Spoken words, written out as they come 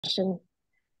question,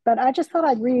 but I just thought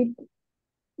I'd read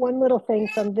one little thing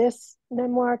from this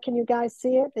memoir. Can you guys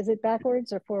see it? Is it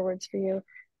backwards or forwards for you?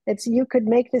 It's You Could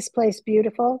Make This Place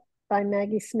Beautiful by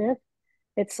Maggie Smith.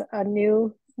 It's a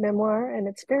new memoir and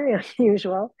it's very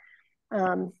unusual.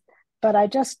 Um, but I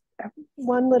just,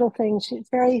 one little thing, it's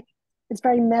very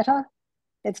meta.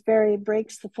 It's very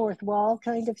breaks the fourth wall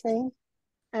kind of thing.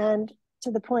 And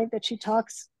to the point that she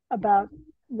talks about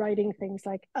writing things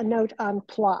like a note on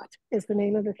plot is the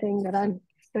name of the thing that I'm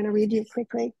going to read you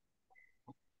quickly.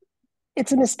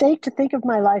 It's a mistake to think of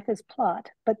my life as plot,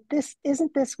 but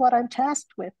isn't this what I'm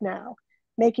tasked with now?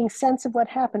 Making sense of what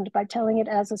happened by telling it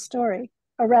as a story,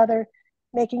 or rather,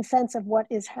 making sense of what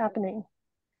is happening.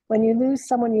 When you lose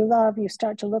someone you love, you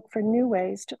start to look for new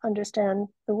ways to understand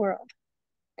the world.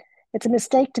 It's a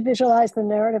mistake to visualize the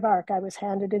narrative arc I was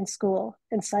handed in school: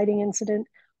 inciting incident,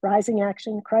 rising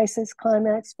action, crisis,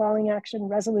 climax, falling action,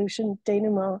 resolution,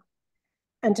 denouement,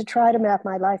 and to try to map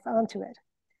my life onto it.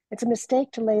 It's a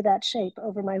mistake to lay that shape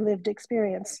over my lived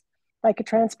experience, like a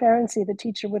transparency the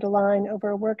teacher would align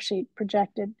over a worksheet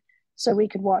projected so we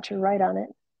could watch her write on it.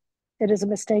 It is a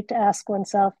mistake to ask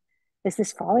oneself, is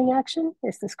this falling action?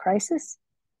 Is this crisis?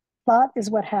 Plot is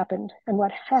what happened, and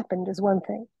what happened is one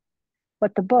thing.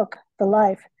 What the book, the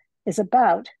life, is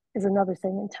about is another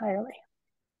thing entirely.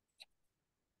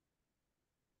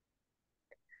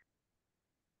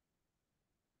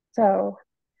 So,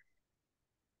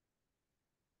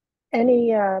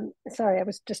 sorry, I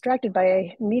was distracted by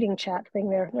a meeting chat thing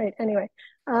there. Right, anyway.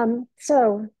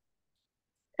 So,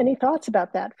 any thoughts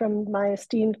about that from my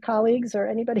esteemed colleagues or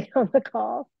anybody on the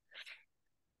call?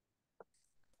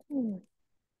 Hmm.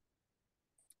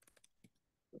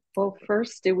 Well,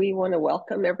 first, do we want to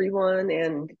welcome everyone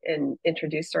and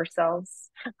introduce ourselves?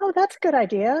 Oh, that's a good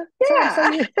idea. So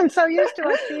Yeah, I'm so used to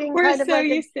us being we're kind of so like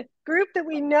a used to. group that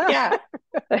we know. Yeah,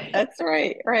 that's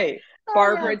right, right. Oh yeah,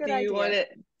 Barbara, good do you idea.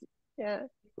 Yeah.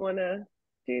 want to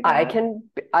do I that? can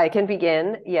I can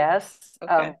begin. Yes.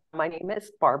 Okay. My name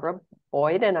is Barbara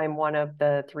Boyd, and I'm one of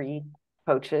the three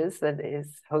coaches that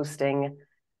is hosting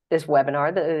this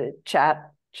webinar, the chat.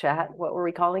 What were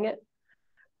we calling it?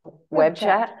 Web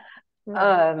chat.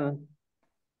 Um,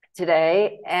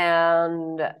 today,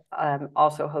 and I'm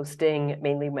also hosting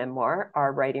Mainly Memoir,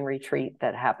 our writing retreat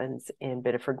that happens in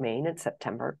Biddeford, Maine in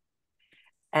September.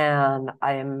 And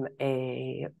I am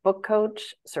a book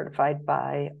coach certified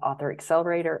by Author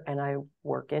Accelerator, and I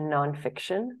work in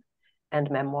nonfiction and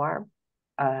memoir.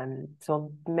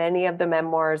 So many of the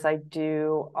memoirs I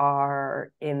do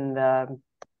are in the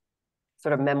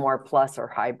sort of memoir plus or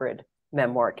hybrid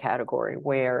memoir category,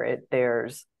 where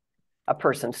there's a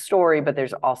person's story, but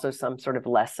there's also some sort of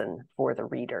lesson for the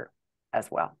reader as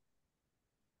well.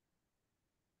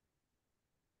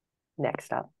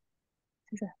 Next up.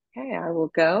 Okay, I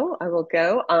will go.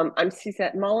 I'm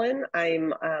Suzette Mullen.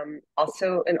 I'm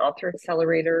also an Author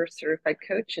Accelerator certified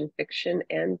coach in fiction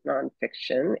and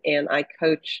nonfiction, and I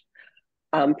coach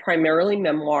primarily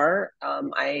memoir.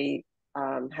 I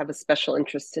have a special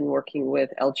interest in working with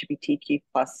LGBTQ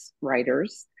plus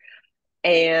writers.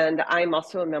 And I'm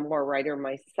also a memoir writer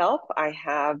myself. I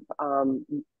have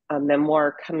a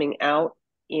memoir coming out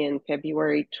in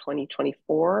February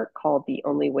 2024 called The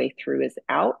Only Way Through Is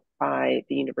Out by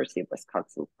the University of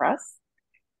Wisconsin Press.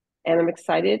 And I'm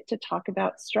excited to talk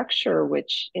about structure,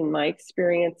 which in my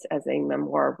experience as a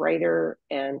memoir writer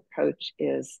and coach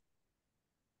is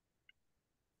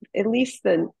at least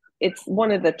it's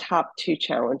one of the top two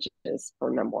challenges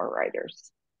for memoir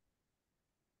writers.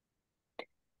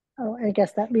 Oh, I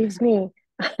guess that leaves me.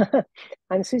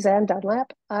 I'm Suzanne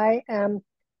Dunlap. I am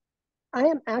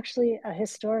actually a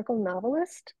historical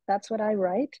novelist. That's what I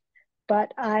write.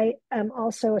 But I am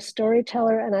also a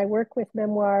storyteller and I work with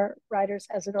memoir writers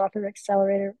as an author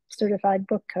accelerator certified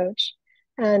book coach.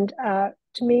 And to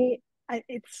me,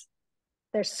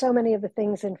 there's so many of the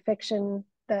things in fiction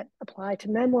that apply to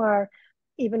memoir,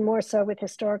 even more so with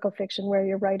historical fiction, where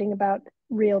you're writing about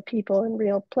real people and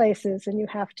real places, and you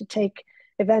have to take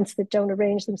events that don't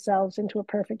arrange themselves into a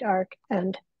perfect arc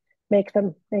and make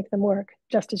them work,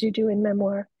 just as you do in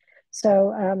memoir.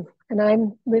 So, and I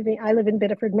live in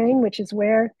Biddeford, Maine, which is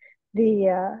where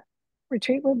the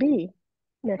retreat will be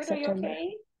next September.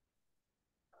 Okay?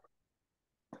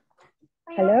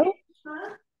 Hello? Okay?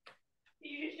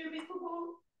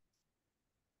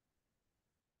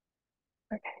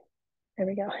 Okay, there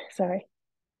we go. Sorry.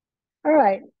 All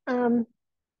right.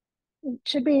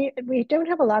 We don't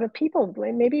have a lot of people.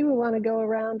 Maybe we want to go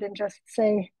around and just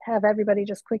have everybody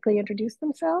just quickly introduce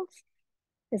themselves.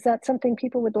 Is that something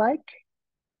people would like?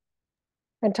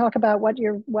 And talk about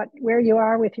where you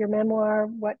are with your memoir,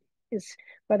 is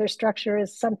whether structure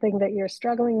is something that you're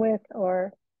struggling with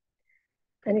or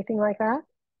anything like that.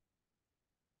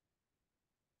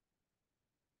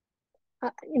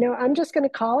 I'm just going to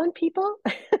call on people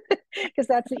because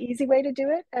that's the easy way to do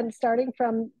it. And starting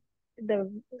from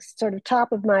the sort of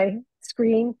top of my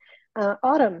screen,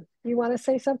 Autumn, you want to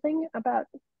say something about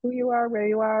who you are, where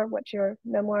you are, what your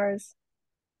memoir is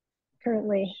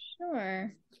currently?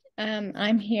 Sure.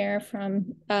 I'm here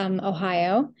from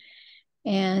Ohio,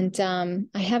 and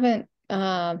I haven't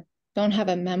don't have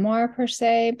a memoir per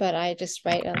se, but I just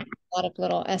write a lot of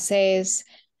little essays,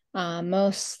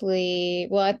 mostly,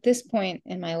 well, at this point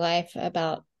in my life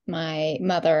about my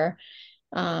mother,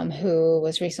 who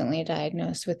was recently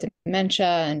diagnosed with dementia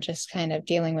and just kind of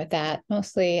dealing with that,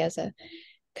 mostly as a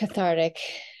cathartic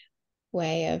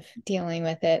way of dealing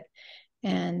with it.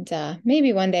 And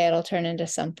maybe one day it'll turn into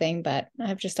something, but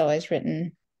I've just always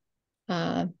written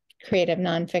creative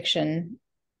nonfiction.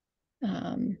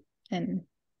 And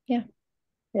yeah.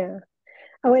 Yeah.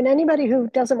 Oh, and anybody who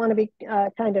doesn't want to be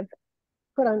kind of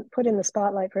put in the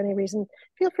spotlight for any reason,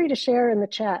 feel free to share in the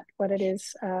chat what it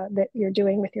is that you're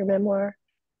doing with your memoir.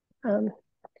 I'm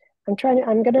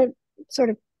going to sort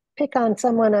of pick on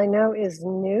someone I know is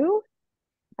new.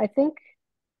 I think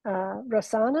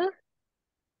Rosanna.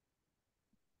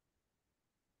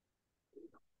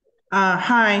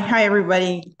 Hi,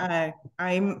 everybody.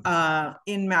 I'm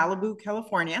in Malibu,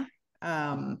 California,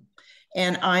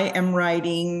 and I am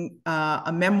writing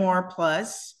a memoir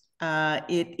plus.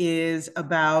 It is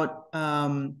about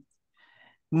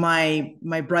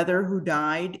my brother who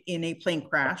died in a plane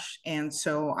crash, and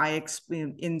so I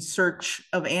explain in search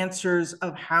of answers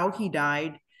of how he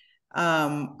died.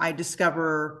 I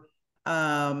discover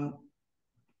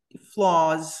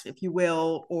flaws, if you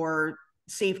will, or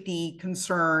safety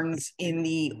concerns in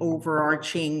the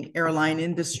overarching airline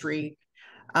industry.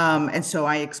 And so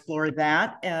I explored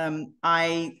that.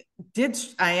 I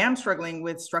am struggling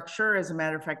with structure. As a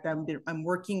matter of fact, I'm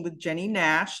working with Jenny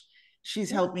Nash.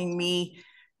 She's helping me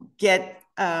get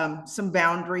some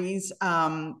boundaries,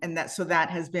 and that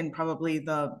has been probably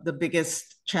the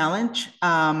biggest challenge.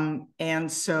 And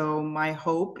so my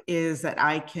hope is that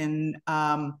I can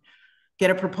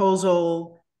get a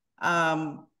proposal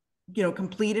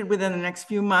completed within the next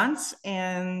few months,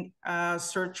 and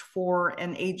search for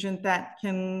an agent that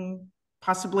can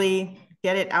possibly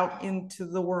get it out into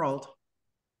the world.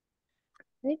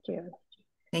 Thank you.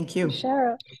 Thank you.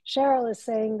 Cheryl is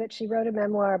saying that she wrote a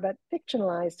memoir but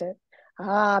fictionalized it.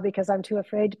 Because I'm too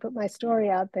afraid to put my story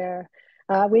out there.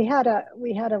 We had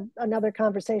another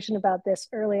conversation about this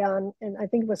early on, and I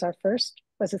think it was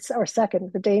our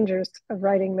second, the dangers of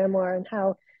writing memoir and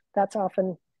how that's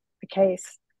often the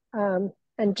case. And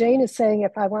Jane is saying,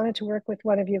 if I wanted to work with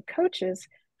one of you coaches,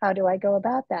 how do I go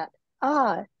about that?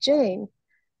 Jane,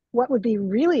 what would be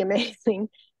really amazing,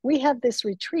 we have this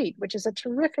retreat, which is a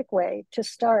terrific way to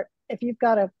start if you've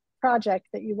got a project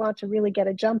that you want to really get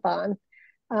a jump on.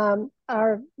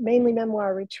 Our Mainly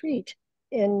Memoir retreat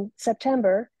in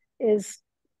September is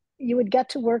you would get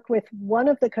to work with one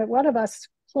of us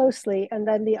closely, and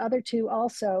then the other two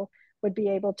also would be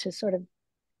able to sort of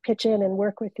pitch in and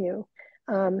work with you.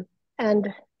 And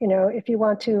if you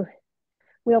want to,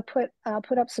 I'll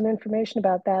put up some information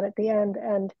about that at the end,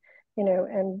 and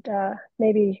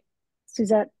maybe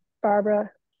Suzette,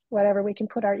 Barbara, whatever, we can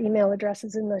put our email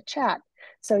addresses in the chat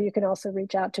so you can also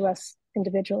reach out to us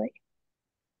individually.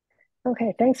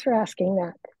 Okay, thanks for asking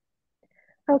that.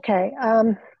 Okay,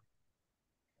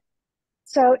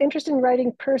 so interested in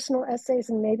writing personal essays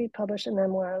and maybe publish a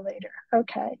memoir later.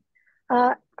 Okay,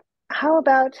 how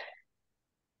about,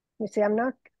 let me see, I'm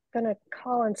not gonna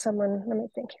call on someone, let me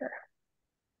think here.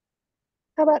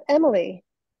 How about Emily?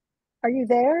 Are you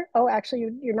there? Oh, actually,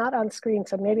 you're not on screen,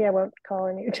 so maybe I won't call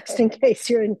on you just in case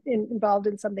you're involved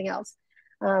in something else.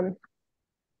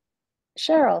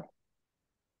 Cheryl.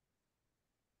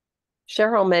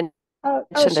 Cheryl mentioned that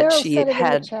Cheryl she said it in the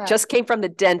had chat. just came from the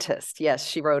dentist. Yes,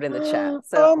 she wrote in the chat.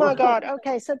 So, oh my God.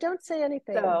 Okay, so don't say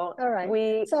anything. So all right.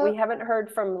 We haven't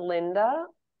heard from Linda.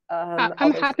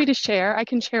 I'm happy to share. I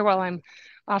can share while I'm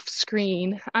off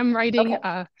screen. I'm writing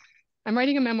a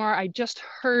memoir. I just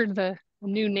heard the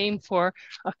new name for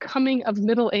a coming of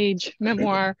middle age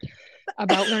memoir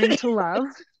about learning to love.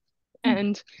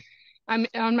 And I'm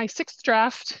on my 6th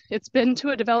draft. It's been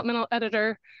to a developmental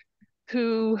editor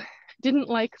who didn't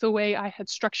like the way I had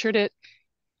structured it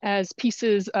as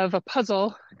pieces of a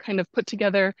puzzle kind of put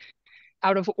together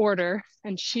out of order.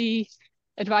 And she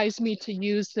advised me to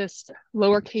use this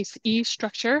lowercase e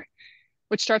structure,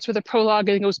 which starts with a prologue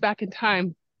and goes back in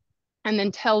time and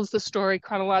then tells the story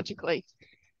chronologically.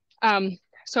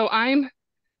 So I'm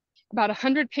about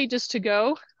 100 pages to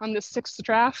go on the sixth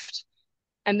draft,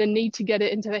 and then need to get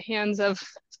it into the hands of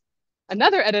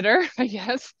another editor, I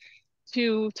guess,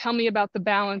 to tell me about the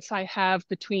balance I have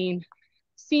between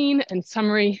scene and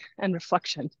summary and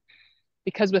reflection.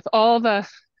 Because with all the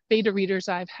beta readers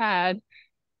I've had,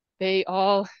 they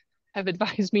all have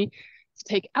advised me to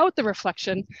take out the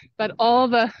reflection, but all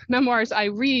the memoirs I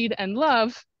read and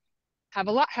love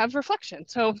have reflection.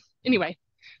 So anyway,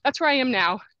 that's where I am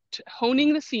now,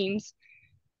 honing the scenes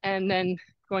and then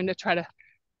going to try to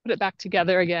put it back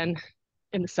together again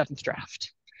in the seventh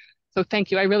draft. So thank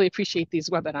you. I really appreciate these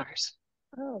webinars.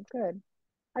 Oh, good.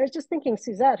 I was just thinking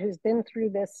Suzette, who's been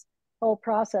through this whole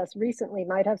process recently,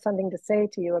 might have something to say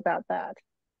to you about that.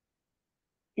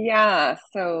 Yeah,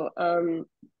 so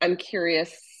I'm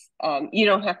curious. You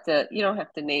don't have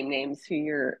to name names who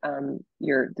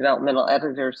your developmental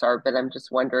editors are, but I'm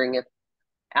just wondering if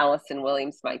Allison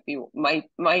Williams might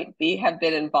be have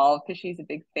been involved because she's a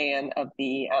big fan of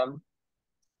the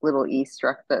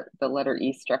the letter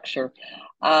E structure.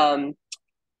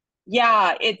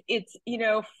 Yeah, it's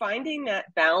finding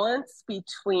that balance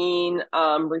between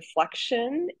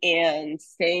reflection and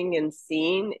staying in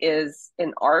scene is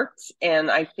an art, and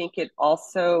I think it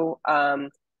also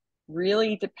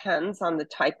really depends on the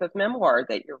type of memoir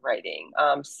that you're writing.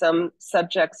 Some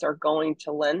subjects are going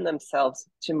to lend themselves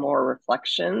to more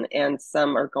reflection, and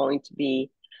some are going to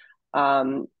be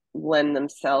lend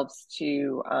themselves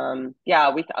to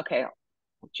okay,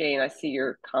 Jane, I see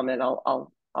your comment.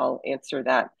 I'll answer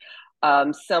that.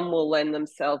 Some will lend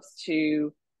themselves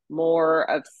to more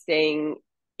of staying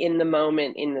in the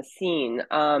moment, in the scene.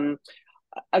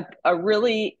 A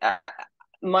really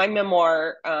my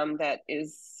memoir that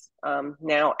is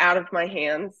now out of my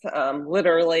hands,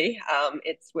 literally.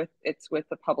 It's with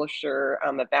the publisher,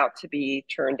 about to be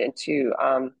turned into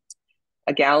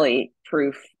a galley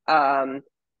proof.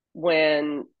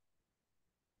 When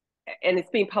And it's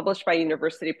being published by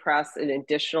University Press. An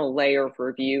additional layer of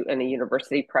review in a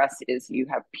university press is you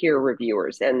have peer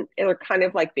reviewers, and they're kind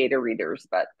of like beta readers,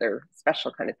 but they're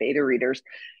special kind of beta readers.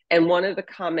 And one of the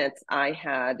comments I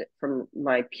had from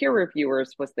my peer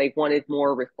reviewers was they wanted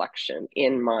more reflection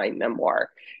in my memoir.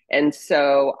 And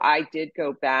so I did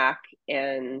go back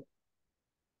and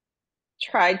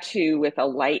tried to, with a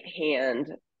light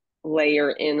hand, layer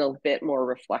in a bit more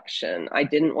reflection. I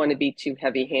didn't want to be too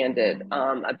heavy-handed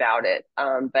about it,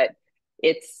 but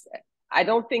I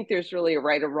don't think there's really a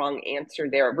right or wrong answer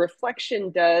there.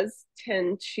 Reflection does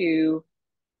tend to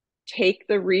take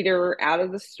the reader out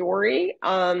of the story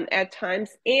at times,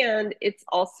 and it's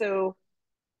also,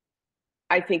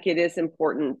 I think it is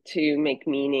important to make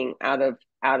meaning out of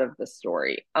the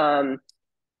story.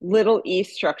 Little E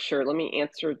structure, let me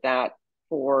answer that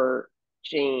for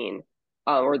Jane,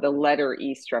 or the letter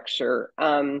E structure.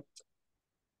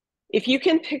 If you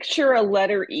can picture a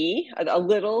letter E, a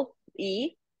little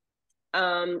E,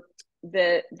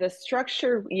 the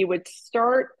structure, you would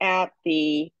start at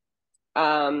the,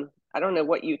 I don't know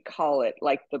what you'd call it,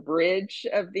 like the bridge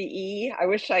of the E.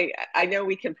 I know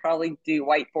we can probably do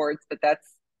whiteboards, but that's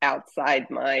outside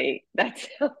my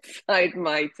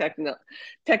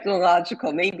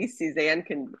technological. Maybe Suzanne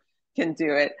can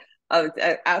do it.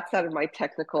 Outside of my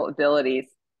technical abilities.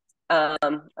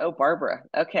 Oh, Barbara.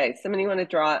 Okay, somebody want to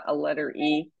draw a letter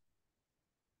E,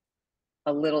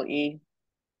 a little E?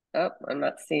 Oh, I'm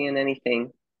not seeing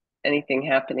anything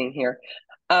happening here.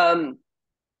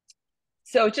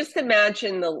 So just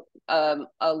imagine a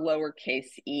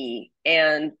lowercase e,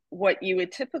 and what you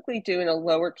would typically do in a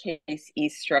lowercase e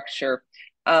structure.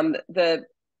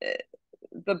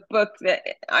 The book that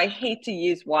I hate to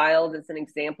use Wild as an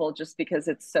example just because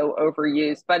it's so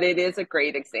overused, but it is a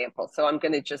great example. So I'm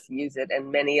going to just use it,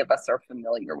 and many of us are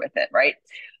familiar with it, right?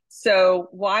 So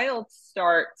Wild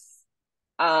starts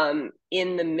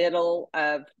in the middle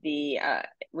of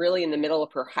really in the middle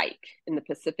of her hike in the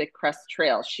Pacific Crest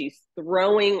Trail. She's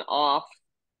throwing off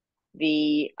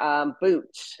the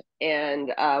boot,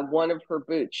 and one of her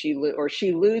boots, she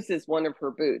loses one of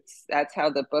her boots. That's how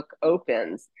the book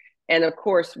opens. And of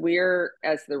course,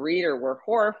 as the reader, we're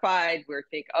horrified. We're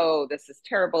thinking, oh, this is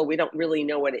terrible. We don't really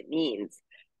know what it means.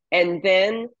 And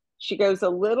then she goes a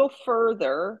little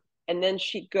further, and then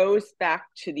she goes back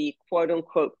to the quote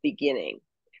unquote beginning.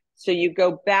 So you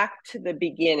go back to the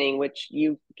beginning, which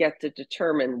you get to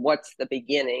determine what's the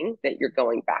beginning that you're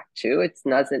going back to. It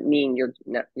doesn't mean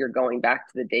you're going back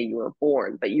to the day you were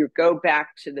born, but you go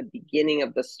back to the beginning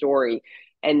of the story,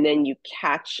 and then you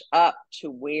catch up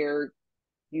to where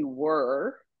you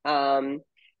were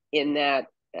in that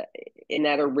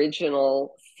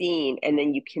original scene, and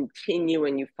then you continue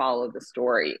and you follow the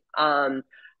story.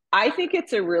 I think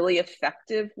it's a really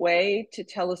effective way to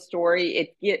tell a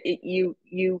story.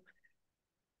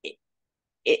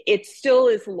 It still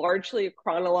is largely a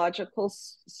chronological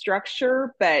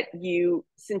structure, but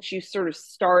since you sort of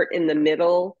start in the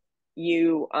middle,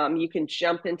 you can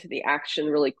jump into the action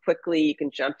really quickly. You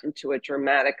can jump into a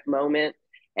dramatic moment,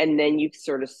 and then you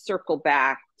sort of circle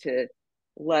back to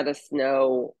let us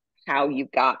know how you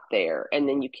got there, and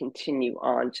then you continue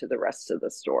on to the rest of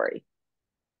the story.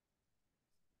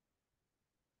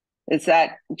 Is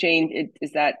that, Jane,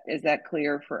 is that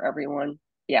clear for everyone?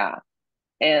 Yeah.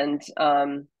 And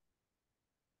I'm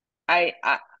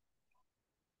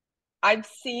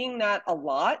seeing that a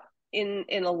lot in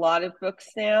a lot of books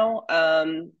now.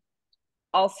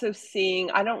 Also seeing,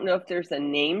 I don't know if there's a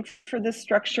name for this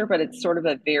structure, but it's sort of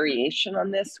a variation on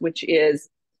this, which is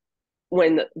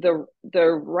when the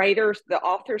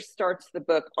author starts the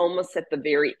book almost at the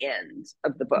very end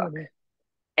of the book,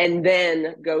 and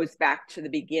then goes back to the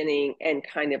beginning and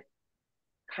kind of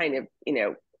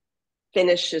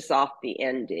finishes off the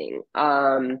ending.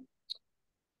 And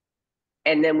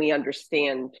then we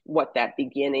understand what that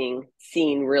beginning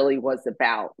scene really was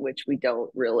about, which we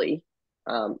don't really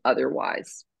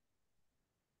otherwise.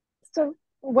 So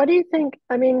what do you think?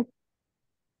 I mean,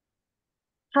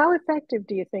 how effective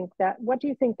do you think what do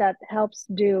you think that helps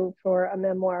do for a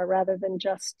memoir rather than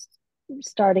just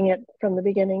starting it from the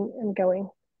beginning and going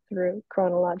through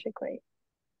chronologically?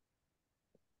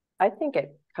 I think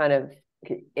it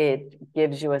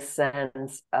gives you a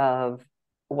sense of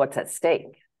what's at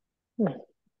stake.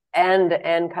 And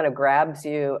kind of grabs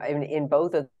you in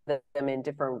both of them in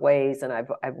different ways. And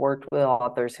I've worked with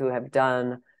authors who have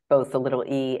done both the little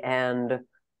E and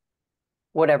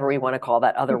whatever we want to call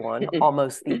that other one,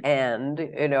 almost the end,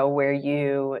 where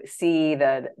you see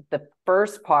the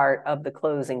first part of the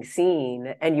closing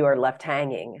scene and you are left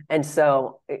hanging. And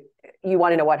so you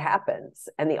want to know what happens.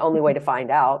 And the only way to find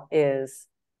out is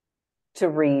to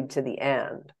read to the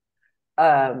end.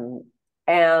 And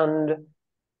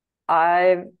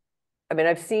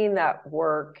I've seen that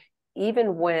work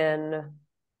even when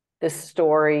the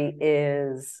story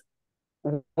is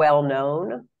well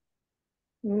known.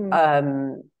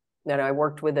 And I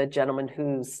worked with a gentleman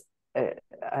who's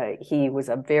he was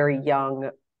a very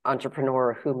young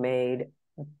entrepreneur who made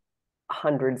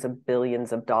hundreds of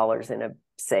billions of dollars in a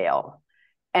sale,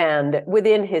 and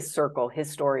within his circle, his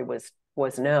story was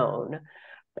known,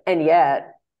 and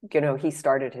yet he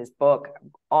started his book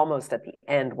almost at the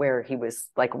end where he was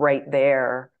like right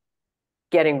there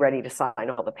getting ready to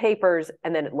sign all the papers,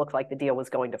 and then it looked like the deal was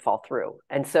going to fall through.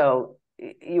 And so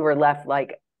you were left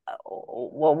like,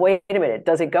 well, wait a minute,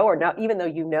 does it go or not? Even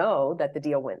though that the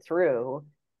deal went through,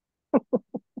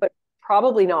 but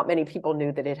probably not many people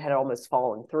knew that it had almost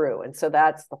fallen through. And so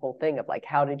that's the whole thing of like,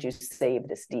 how did you save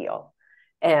this deal?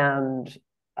 And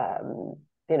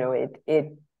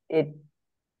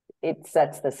it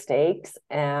sets the stakes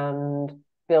and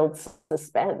builds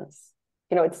suspense.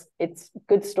 It's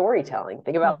good storytelling.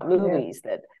 Think about movies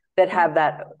that have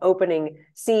that opening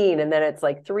scene, and then it's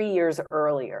like 3 years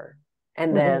earlier,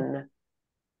 and then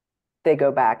they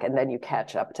go back, and then you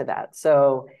catch up to that.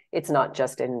 So it's not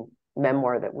just in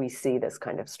memoir that we see this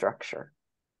kind of structure.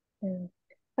 Yeah.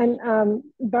 And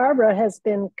Barbara has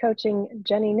been coaching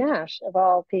Jenny Nash, of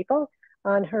all people,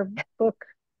 on her book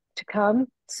to come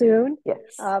soon. Yes.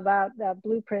 About the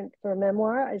blueprint for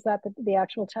memoir. Is that the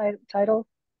actual title,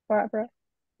 Barbara?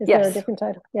 Is yes. there a different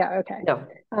title? Yeah, okay. No,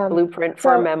 blueprint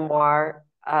for a memoir.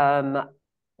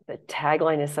 The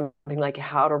tagline is something like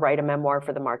how to write a memoir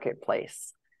for the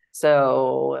marketplace.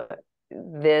 So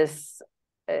this,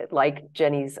 like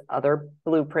Jenny's other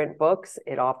blueprint books,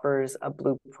 it offers a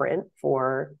blueprint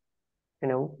for,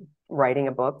 writing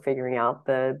a book, figuring out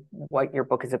what your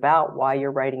book is about, why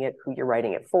you're writing it, who you're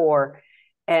writing it for,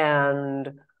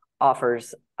 and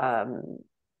offers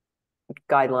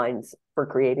guidelines for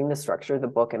creating the structure of the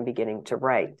book and beginning to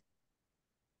write.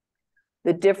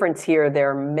 The difference here,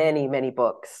 there are many, many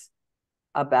books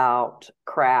about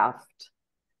craft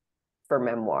for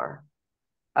memoir.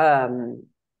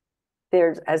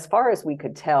 There's, as far as we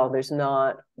could tell, there's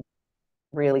not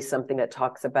really something that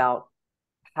talks about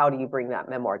how do you bring that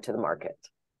memoir to the market?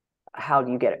 How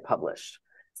do you get it published?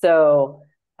 So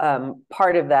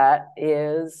part of that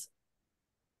is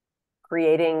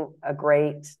creating a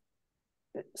great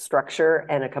structure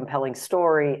and a compelling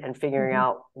story and figuring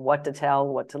out what to tell,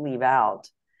 what to leave out.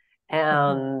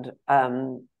 And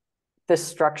the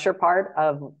structure part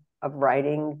of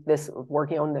writing this,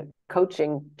 working on the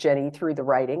coaching Jenny through the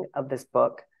writing of this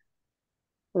book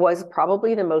was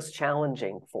probably the most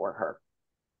challenging for her.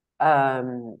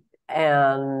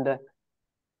 And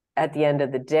at the end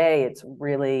of the day, it's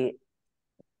really,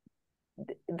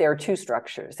 there are two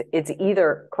structures. It's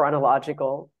either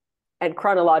chronological, and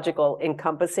chronological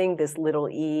encompassing this little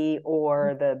e,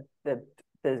 or the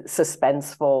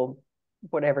suspenseful,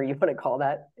 whatever you want to call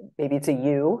that. Maybe it's a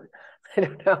U, I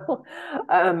don't know.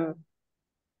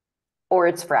 Or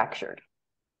it's fractured.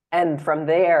 And from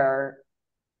there,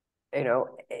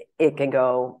 it can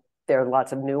go, there are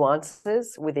lots of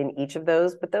nuances within each of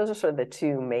those, but those are sort of the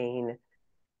two main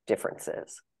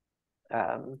differences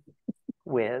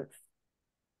with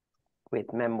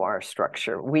memoir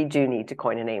structure. We do need to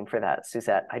coin a name for that,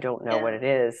 Suzette. I don't know what it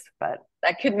is, but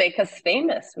that could make us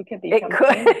famous. We could become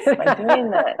famous by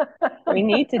doing that. We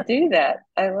need to do that.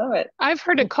 I love it. I've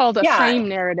heard it called a frame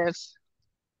narrative.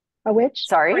 A which?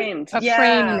 Sorry? Framed. A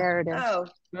frame narrative. Oh.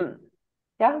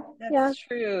 Yeah. That's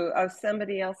true. Oh,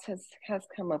 somebody else has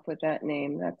come up with that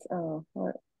name. That's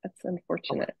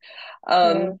unfortunate.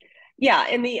 And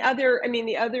the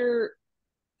other,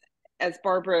 as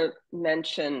Barbara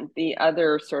mentioned, the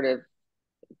other sort of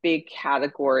big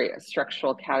category, a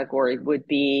structural category, would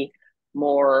be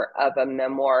more of a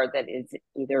memoir that is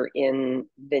either in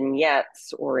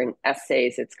vignettes or in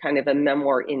essays. It's kind of a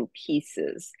memoir in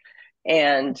pieces.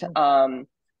 And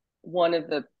one of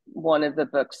the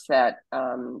books that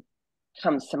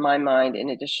comes to my mind, in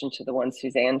addition to the one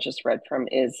Suzanne just read from,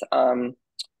 is it's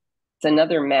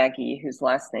another Maggie whose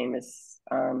last name is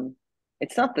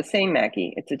it's not the same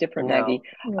Maggie, it's a different Maggie.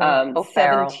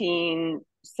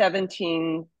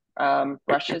 17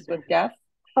 brushes with death.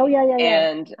 Oh yeah.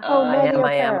 And I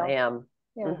am.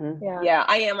 Yeah,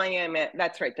 I am.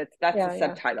 That's right. That's the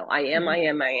subtitle. I am.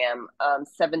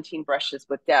 17 brushes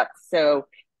with death. So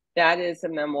that is a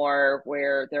memoir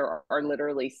where there are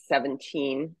literally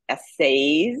 17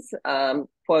 essays,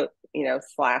 quote,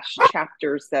 slash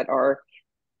chapters that are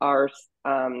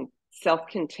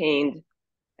self-contained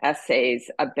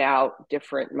essays about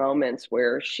different moments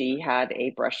where she had a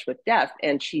brush with death.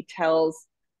 And she tells,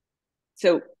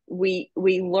 so we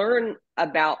learn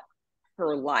about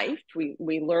her life.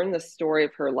 We learn the story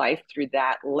of her life through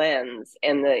that lens,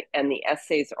 and the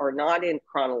essays are not in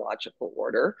chronological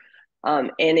order,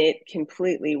 and it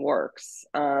completely works.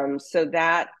 So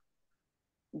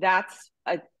that's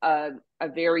a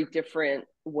very different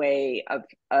way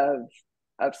of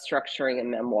structuring a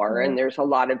memoir, and there's a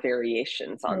lot of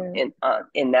variations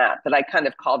in that. But I kind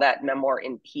of call that memoir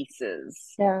in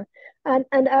pieces. Yeah, and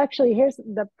actually,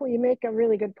 you make a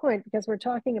really good point, because we're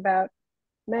talking about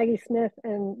Maggie Smith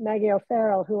and Maggie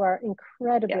O'Farrell, who are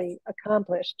incredibly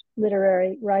accomplished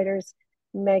literary writers.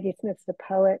 Maggie Smith's the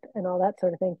poet and all that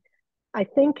sort of thing. I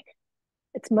think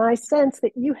it's my sense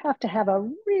that you have to have a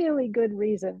really good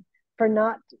reason for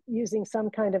not using some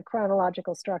kind of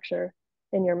chronological structure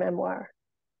in your memoir.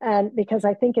 And because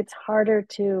I think it's harder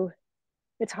for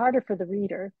the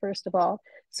reader, first of all.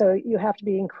 So you have to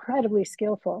be incredibly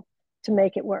skillful to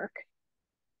make it work.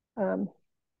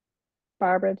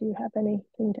 Barbara, do you have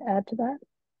anything to add to that?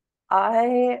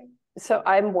 So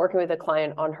I'm working with a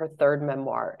client on her third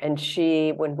memoir, and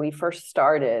when we first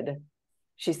started,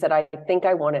 she said, I think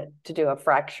I wanted to do a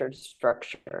fractured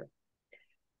structure.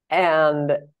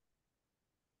 And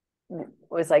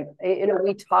was like,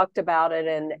 we talked about it,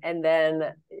 and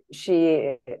then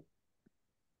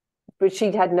but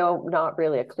she had not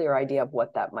really a clear idea of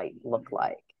what that might look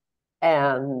like.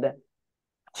 And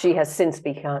she has since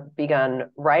begun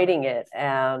writing it,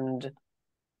 and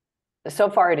so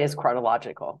far it is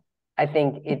chronological. I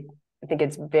think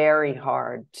it's very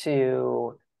hard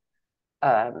to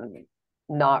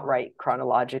not write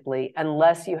chronologically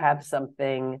unless you have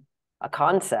a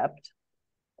concept,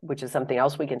 which is something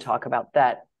else we can talk about,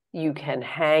 that you can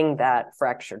hang that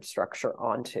fractured structure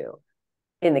onto.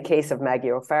 In the case of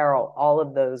Maggie O'Farrell, all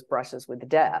of those brushes with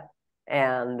death,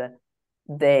 and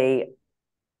they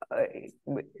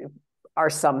are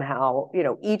somehow,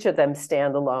 each of them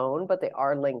stand alone, but they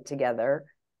are linked together,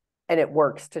 and it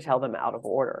works to tell them out of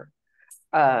order.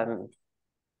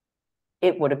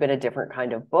 It would have been a different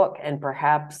kind of book, and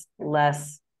perhaps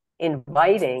less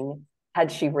inviting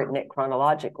had she written it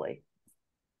chronologically,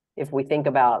 if we think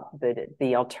about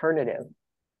the alternative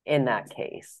in that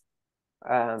case.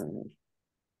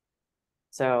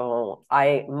 So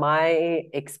my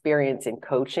experience in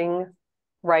coaching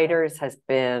writers has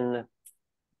been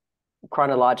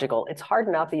chronological. It's hard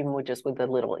enough even with the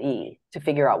little e to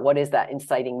figure out what is that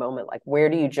inciting moment, like where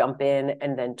do you jump in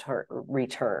and then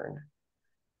return,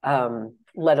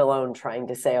 let alone trying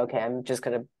to say, okay, I'm just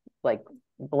going to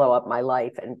blow up my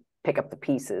life and pick up the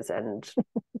pieces and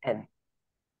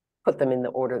put them in the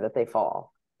order that they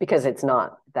fall, because it's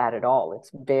not that at all. It's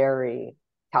very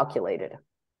calculated.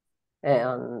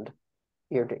 And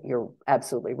you're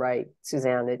absolutely right,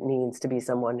 Suzanne. It needs to be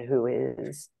someone who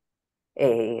is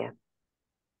a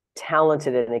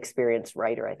talented and experienced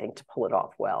writer, I think, to pull it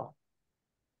off well.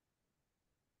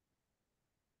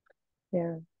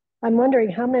 Yeah. I'm wondering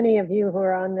how many of you who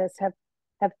are on this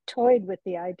have toyed with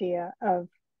the idea of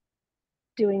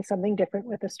doing something different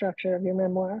with the structure of your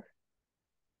memoir.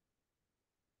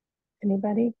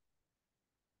 Anybody?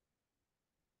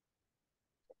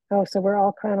 Oh, so we're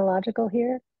all chronological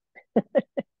here?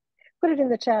 Put it in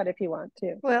the chat if you want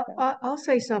to. Well, I'll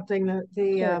say something that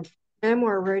the Sure.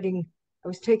 memoir writing, I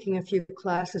was taking a few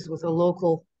classes with a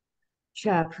local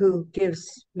chap who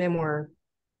gives memoir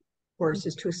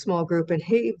courses to a small group, and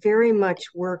he very much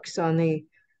works on the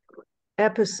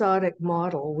episodic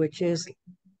model, which is,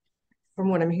 from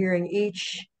what I'm hearing,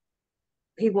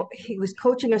 he was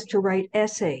coaching us to write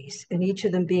essays, and each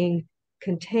of them being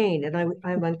contained, and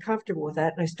I'm uncomfortable with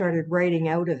that, and I started writing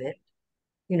out of it,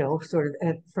 you know, sort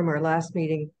of from our last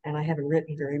meeting, and I haven't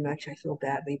written very much. I feel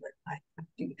badly, but I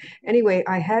do. Anyway,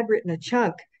 I had written a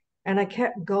chunk, and I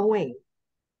kept going,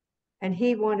 and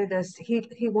he wanted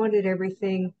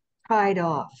everything tied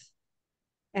off,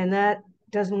 and that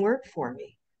doesn't work for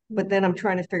me. But then I'm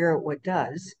trying to figure out what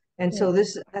does. And so Yeah.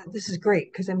 this is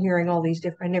great because I'm hearing all these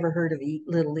different. I never heard of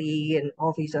Little E and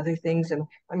all these other things, and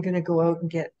I'm going to go out and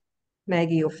get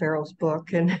Maggie O'Farrell's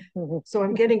book, and so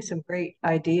I'm getting some great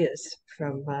ideas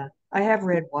from. I have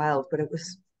read Wild, but it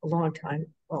was a long time,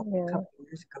 well, a Yeah. couple of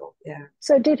years ago. Yeah.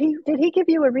 So did he give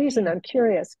you a reason? I'm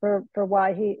curious for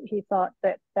why he thought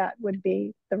that would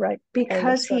be the right kind of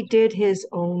Because he structure. did his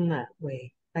own that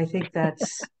way. I think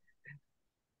that's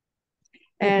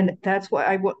and that's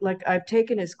why like I've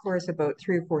taken his course about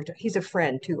 3 or 4 times. He's a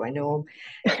friend too, I know him.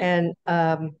 And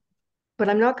but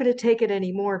I'm not going to take it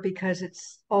anymore because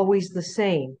it's always the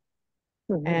same.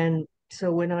 And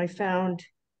so when I found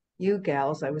you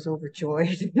gals, I was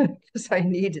overjoyed because I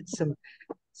needed some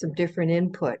different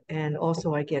input, and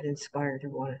also I get inspired to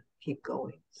want to keep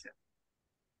going. So.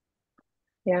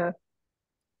 Yeah.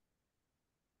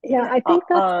 Yeah, I think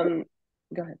that's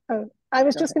go ahead. oh, I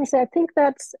was Go just ahead. going to say, I think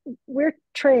we're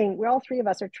trained, we're all three of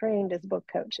us are trained as book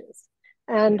coaches.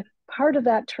 And part of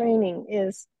that training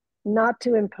is not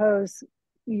to impose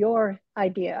your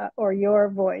idea or your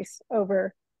voice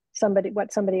over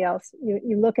what somebody else,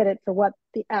 you look at it for what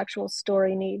the actual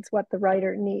story needs, what the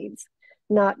writer needs,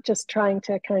 not just trying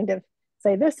to kind of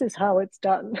say, this is how it's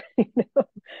done. You know?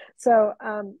 So,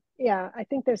 yeah, I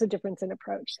think there's a difference in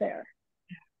approach there.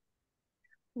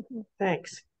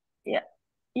 Thanks. Yeah.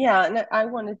 Yeah, and I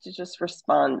wanted to just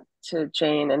respond to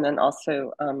Jane, and then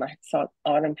also I saw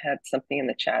Autumn had something in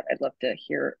the chat. I'd love to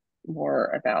hear more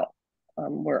about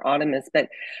where Autumn is. But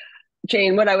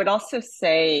Jane, what I would also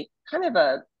say, kind of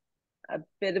a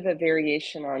bit of a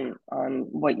variation on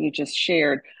what you just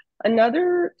shared,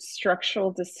 another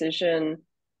structural decision,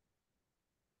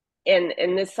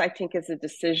 and this I think is a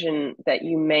decision that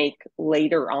you make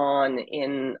later on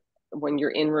when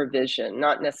you're in revision,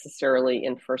 not necessarily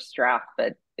in first draft,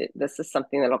 but this is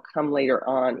something that'll come later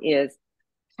on, is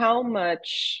how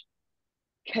much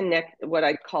what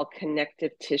I call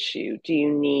connective tissue do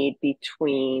you need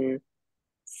between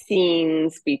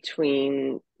scenes,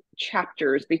 between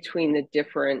chapters, between the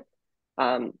different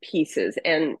pieces,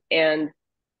 and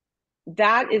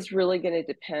that is really going to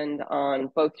depend on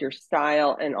both your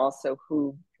style and also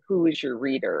who is your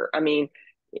reader. I mean,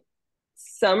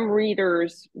 some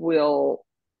readers will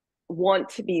want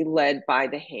to be led by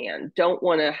the hand, don't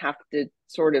want to have to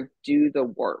sort of do the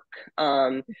work.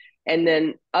 And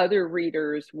then other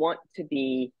readers want to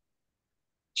be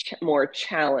more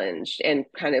challenged and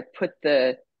kind of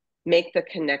make the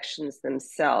connections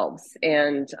themselves.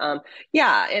 And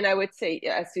yeah, and I would say,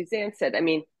 as Suzanne said, I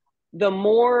mean, the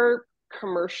more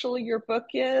commercial your book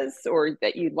is, or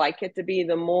that you'd like it to be,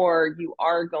 the more you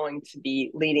are going to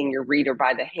be leading your reader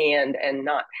by the hand and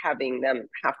not having them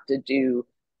have to do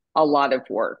a lot of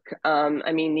work.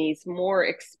 I mean, these more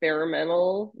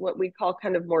experimental, what we call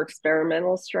kind of more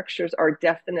experimental structures, are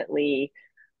definitely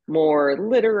more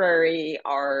literary,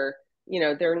 are,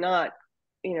 they're not,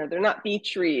 they're not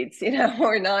beach reads,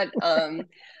 or not,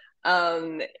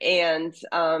 and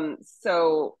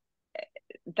so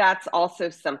that's also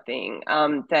something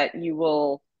that you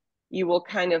will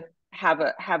kind of have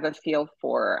a feel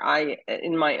for.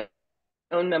 In my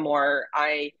own memoir,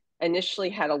 I initially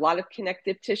had a lot of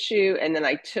connective tissue, and then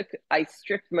I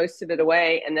stripped most of it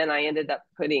away, and then I ended up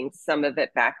putting some of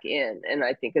it back in. And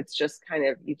I think it's just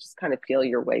you just kind of feel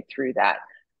your way through that.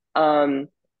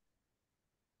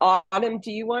 Autumn,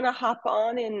 do you want to hop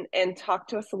on and talk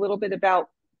to us a little bit about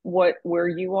where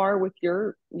you are with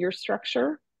your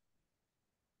structure?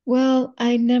 Well,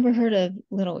 I never heard of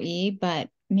Little E, but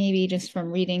maybe just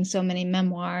from reading so many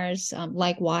memoirs,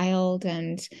 like Wild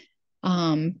and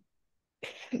um,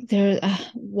 there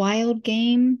Wild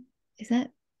Game. Is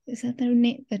that is that the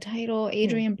name, the title?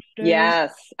 Adrian Broder's.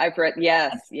 Yes, I've read.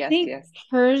 Yes, I yes, think yes.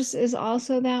 hers is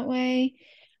also that way.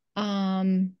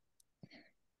 Um,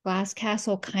 Glass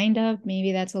Castle, kind of.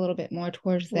 Maybe that's a little bit more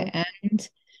towards the end.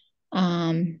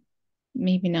 Um,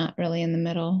 Maybe not really in the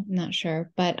middle. I'm not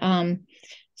sure, but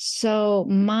so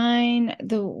mine,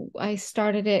 I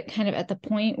started it kind of at the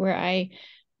point where I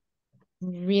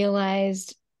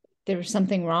realized there was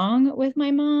something wrong with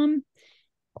my mom,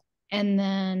 and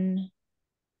then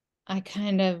I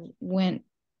kind of went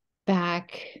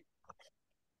back.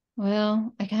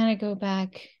 Well, I kind of go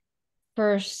back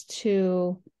first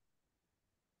to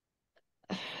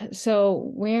so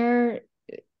where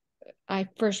I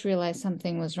first realized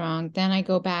something was wrong. Then I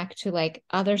go back to like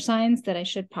other signs that I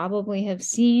should probably have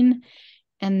seen,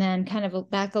 and then kind of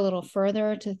back a little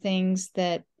further to things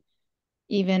that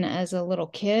even as a little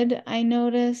kid I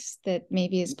noticed that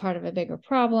maybe is part of a bigger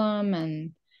problem.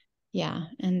 And yeah,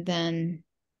 and then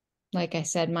like I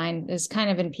said, mine is kind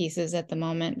of in pieces at the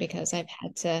moment because I've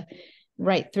had to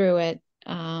write through it,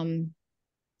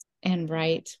 and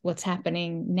write what's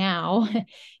happening now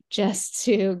just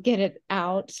to get it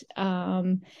out.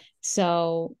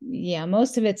 So yeah,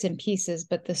 most of it's in pieces,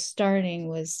 but the starting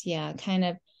was, yeah, kind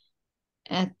of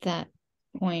at that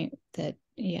point that,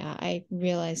 yeah, I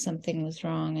realized something was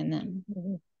wrong and then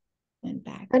went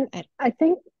back. And I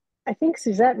think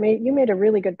Suzette made a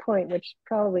really good point, which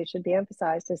probably should be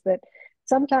emphasized, is that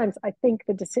sometimes I think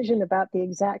the decision about the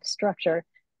exact structure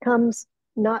comes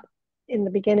not in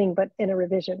the beginning, but in a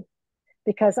revision,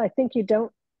 because I think you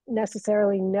don't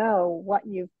necessarily know what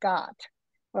you've got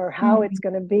or how it's Mhm.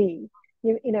 going to be.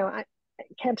 I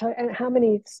can't tell how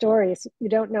many stories you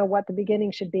don't know what the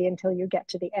beginning should be until you get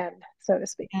to the end, so to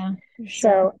speak. Yeah, for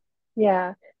sure. So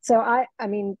yeah, so I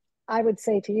mean, I would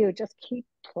say to you, just keep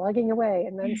plugging away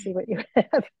and then see what you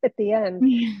have at the end,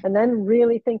 Yeah. and then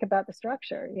really think about the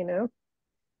structure,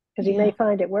 because you may Yeah.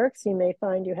 find it works, you may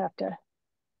find you have to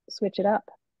switch it up.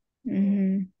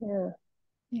 Mm-hmm. Yeah.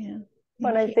 Yeah.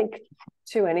 But Thank I you. think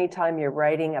too, anytime you're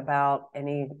writing about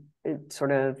any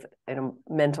sort of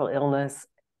mental illness,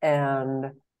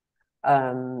 and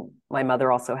my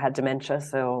mother also had dementia,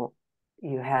 so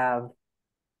you have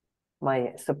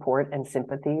my support and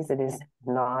sympathies. It is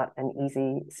not an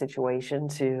easy situation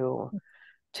to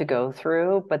go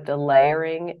through, but the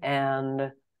layering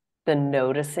and the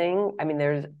noticing, I mean,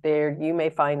 you may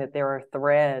find that there are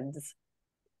threads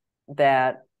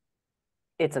that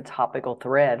it's a topical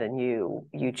thread and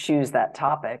you choose that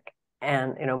topic,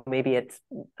 and maybe it's,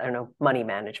 I don't know, money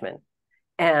management,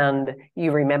 and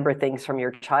you remember things from your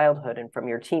childhood and from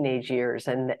your teenage years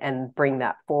and bring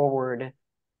that forward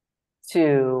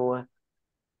to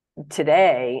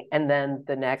today, and then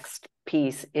the next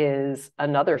piece is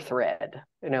another thread,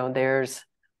 there's,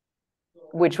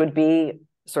 which would be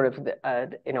sort of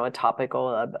a topical,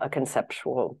 a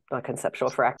conceptual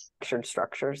fractured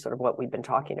structure, sort of what we've been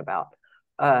talking about.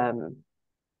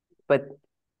 But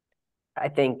I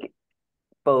think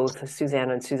both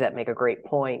Susanna and Suzette make a great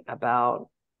point about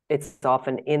it's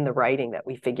often in the writing that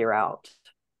we figure out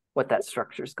what that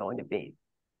structure is going to be.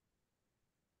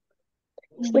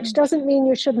 Which doesn't mean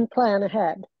you shouldn't plan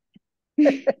ahead. I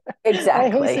hasten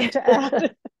Exactly. to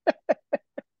add.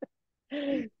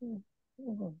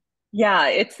 Yeah,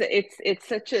 it's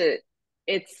such a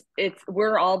it's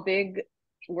we're all big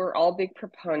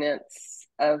proponents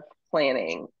of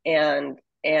planning, and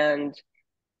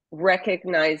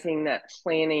recognizing that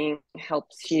planning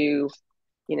helps you,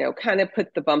 kind of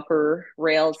put the bumper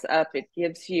rails up. It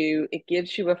gives you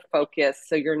a focus,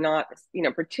 so you're not,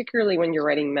 particularly when you're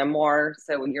writing memoir,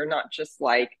 so you're not just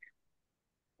like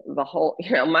the whole,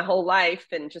 my whole life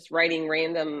and just writing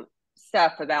random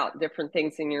stuff about different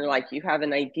things, and you're like, you have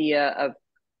an idea of,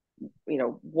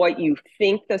 what you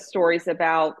think the story's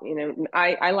about.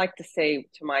 I like to say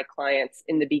to my clients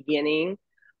in the beginning,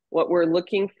 what we're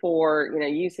looking for,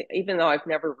 using, even though I've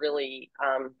never really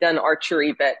done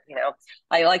archery, but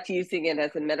I like using it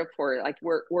as a metaphor. Like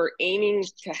we're aiming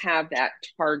to have that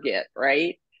target,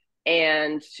 right?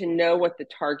 And to know what the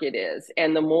target is.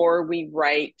 And the more we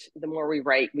write,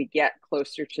 we get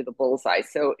closer to the bullseye.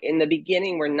 So in the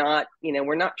beginning, we're not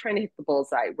trying to hit the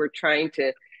bullseye.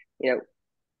 You know,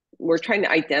 we're trying to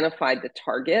identify the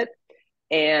target,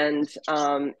 and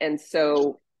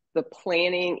so the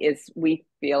planning is, we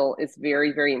feel, is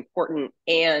very, very important.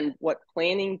 And what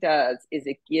planning does is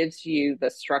it gives you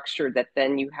the structure that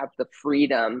then you have the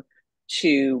freedom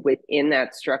to, within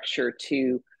that structure,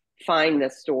 to find the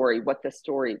story, what the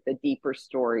story, the deeper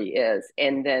story is,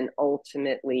 and then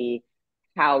ultimately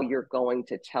how you're going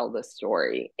to tell the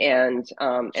story. And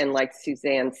like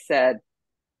Suzanne said,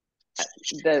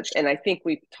 and I think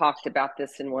we've talked about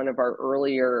this in one of our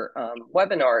earlier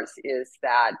webinars, is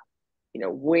that,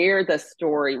 where the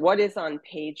story, what is on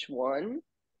page one,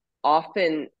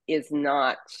 often is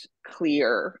not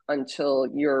clear until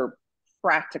you're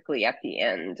practically at the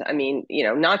end. I mean,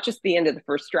 not just the end of the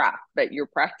first draft, but you're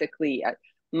practically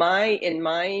in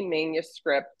my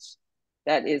manuscript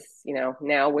that is,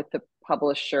 now with the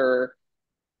publisher,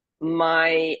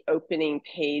 my opening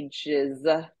pages,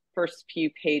 first few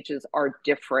pages are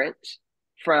different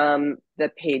from the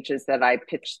pages that I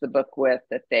pitched the book with,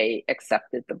 that they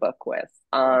accepted the book with.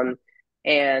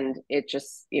 And it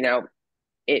just,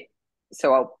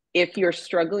 so if you're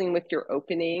struggling with your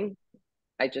opening,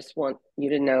 I just want you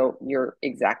to know you're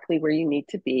exactly where you need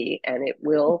to be, and it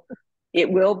will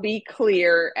be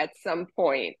clear at some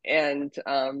point, and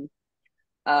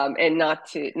not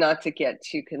to get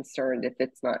too concerned if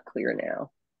it's not clear now.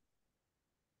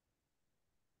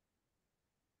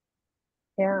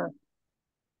 Yeah.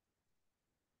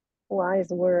 Wise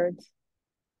words.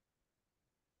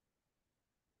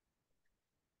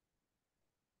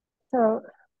 So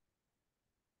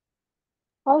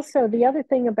also the other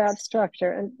thing about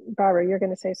structure, and Barbara, you're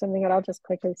going to say something, and I'll just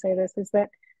quickly say this, is that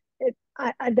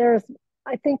I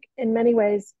think in many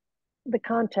ways the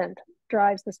content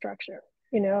drives the structure.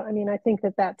 I mean, I think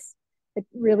it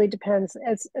really depends.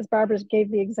 As Barbara gave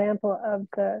the example of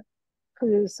the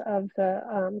clues of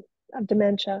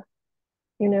dementia,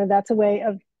 that's a way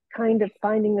of kind of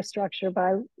finding the structure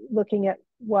by looking at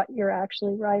what you're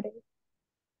actually writing.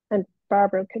 And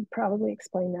Barbara could probably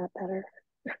explain that better.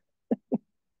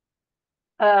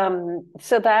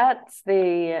 So that's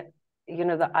the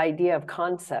idea of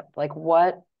concept, like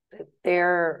what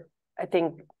I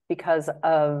think because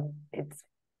of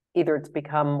it's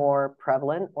become more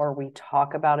prevalent, or we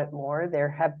talk about it more. There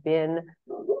have been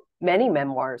many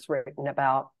memoirs written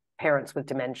about parents with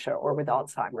dementia or with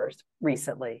Alzheimer's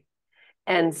recently.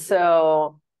 And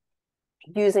so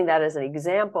using that as an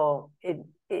example,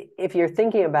 if you're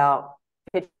thinking about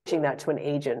pitching that to an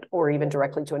agent or even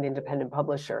directly to an independent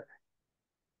publisher,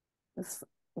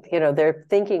 their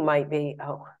thinking might be,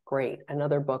 oh, great,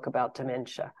 another book about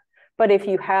dementia. But if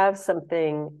you have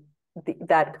something,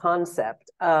 that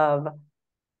concept of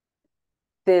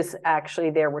this, actually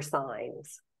there were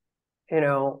signs,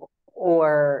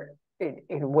 or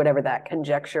whatever that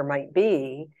conjecture might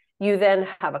be, you then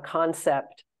have a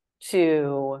concept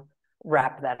to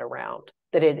wrap that around,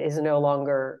 that it is no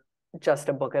longer just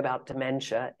a book about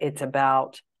dementia. It's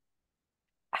about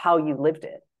how you lived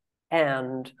it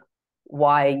and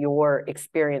why your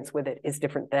experience with it is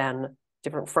different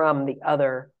from the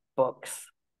other books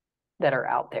that are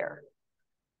out there.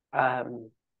 And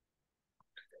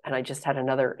I just had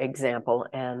another example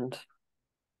and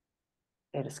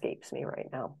it escapes me right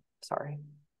now. Sorry.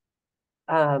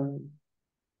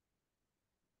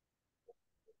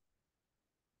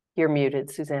 You're muted,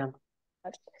 Suzanne.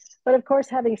 But of course,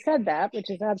 having said that, which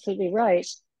is absolutely right,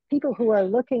 people who are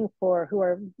living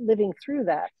through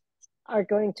that are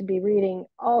going to be reading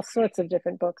all sorts of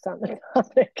different books on the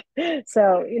topic.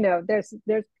 So, there's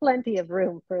plenty of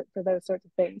room for those sorts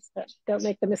of things. That don't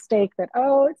make the mistake that,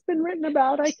 oh, it's been written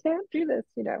about, I can't do this,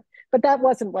 But that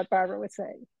wasn't what Barbara was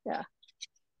saying. Yeah.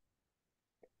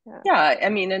 Yeah, I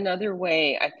mean, another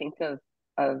way I think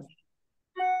of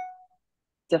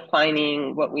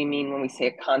defining what we mean when we say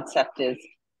a concept is,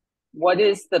 what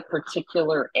is the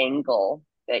particular angle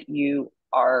that you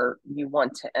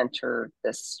want to enter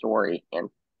this story in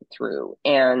through?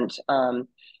 And I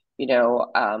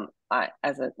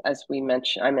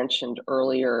mentioned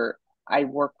earlier, I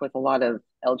work with a lot of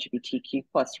LGBTQ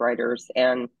plus writers,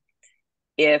 and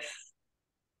if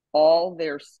all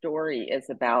their story is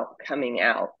about coming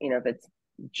out, if it's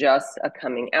just a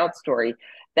coming out story,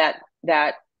 that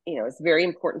is a very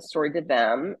important story to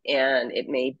them, and it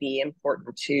may be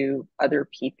important to other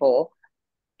people,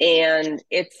 and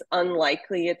it's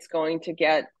unlikely it's going to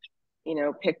get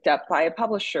picked up by a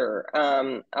publisher,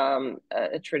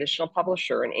 a traditional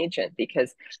publisher, an agent,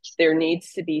 because there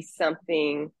needs to be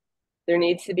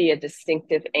a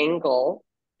distinctive angle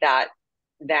that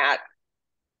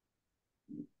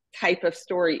type of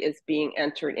story is being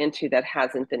entered into that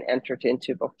hasn't been entered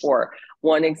into before.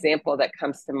 One example that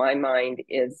comes to my mind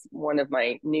is one of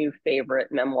my new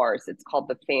favorite memoirs. It's called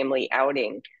The Family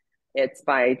Outing. It's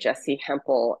by Jessie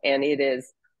Hempel, and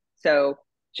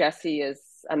Jessie is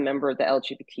a member of the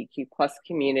LGBTQ plus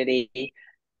community,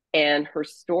 and her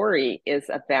story is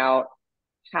about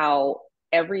how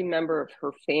every member of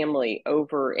her family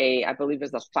over I believe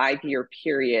it was a 5-year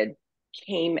period,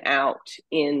 came out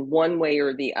in one way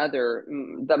or the other.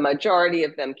 The majority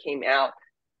of them came out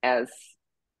as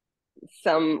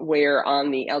somewhere on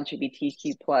the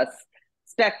LGBTQ plus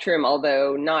spectrum,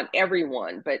 although not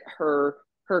everyone. But her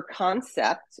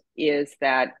concept is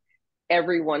that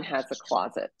everyone has a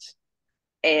closet,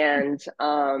 and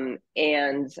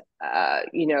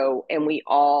you know, and we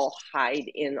all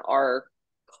hide in our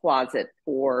closet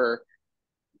for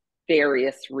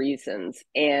various reasons,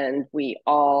 and we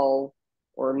all,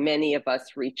 or many of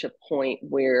us, reach a point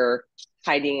where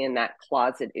hiding in that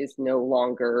closet is no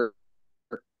longer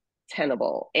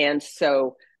tenable. And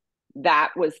so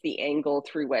that was the angle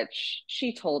through which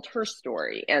she told her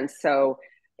story. And so,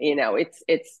 you know,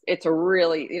 it's a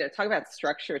really, you know, talk about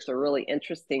structure. It's a really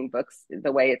interesting book,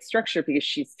 the way it's structured, because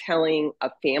she's telling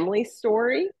a family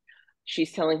story,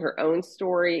 she's telling her own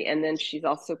story, and then she's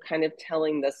also kind of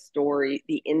telling the story,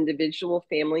 the individual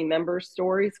family member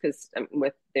stories, because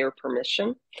with their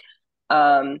permission.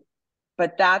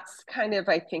 But that's kind of,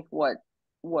 I think, what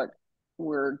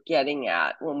we're getting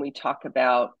at when we talk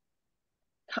about,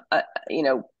 you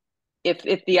know,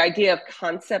 if the idea of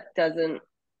concept doesn't,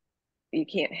 you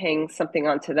can't hang something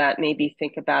onto that, maybe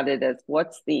think about it as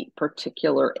what's the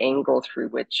particular angle through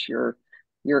which you're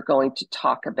going to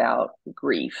talk about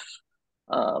grief,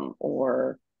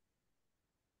 or,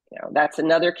 you know, that's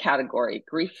another category.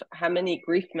 Grief, how many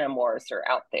grief memoirs are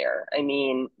out there? I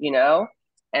mean, you know,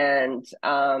 and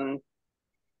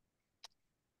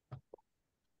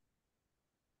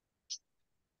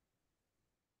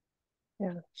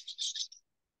yeah.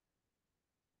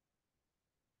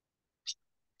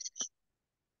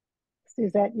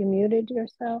 Suzette, you muted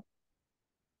yourself?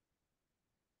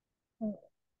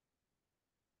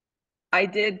 I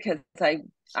did, because I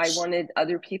wanted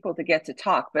other people to get to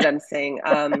talk, but I'm saying,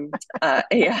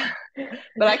 yeah,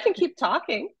 but I can keep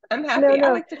talking. I'm happy. No,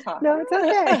 I like to talk. no, it's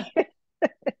okay.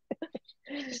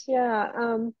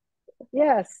 Yeah.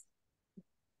 Yes.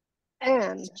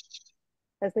 And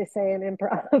as they say in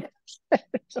improv.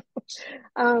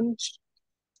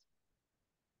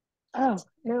 Oh,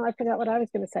 no, I forgot what I was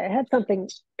going to say. I had something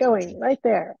going right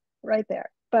there.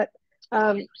 But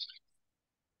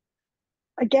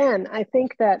again, I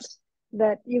think that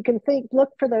you can look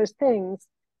for those things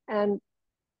and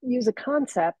use a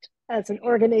concept as an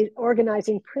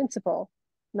organizing principle,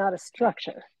 not a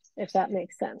structure, if that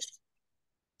makes sense.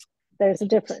 There's a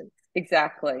difference.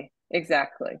 Exactly.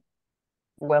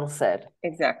 Well said.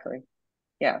 Exactly.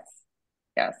 Yes.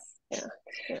 Yeah.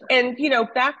 And, you know,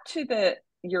 back to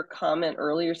your comment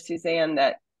earlier, Suzanne,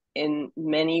 that in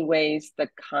many ways the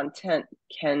content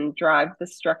can drive the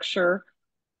structure.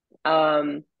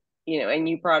 You know, and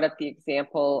you brought up the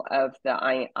example of the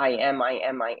I am,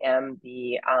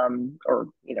 the or,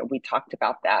 you know, we talked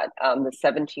about that, the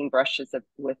 17 brushes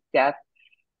with death.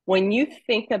 When you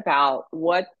think about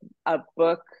what a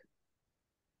book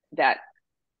that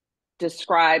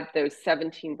described those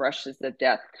 17 brushes of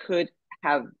death could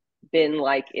have been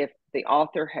like, if the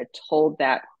author had told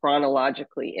that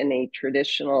chronologically in a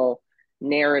traditional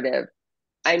narrative,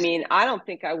 I mean, I don't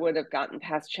think I would have gotten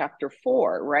past chapter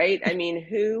 4, right? I mean,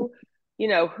 who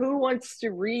wants to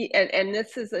read? And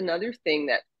this is another thing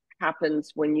that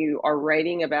happens when you are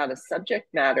writing about a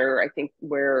subject matter, I think,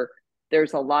 where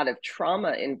there's a lot of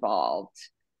trauma involved,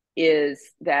 is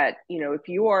that, you know, if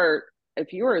you are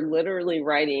literally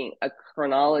writing a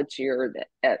chronology or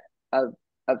of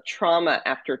trauma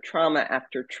after trauma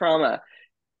after trauma,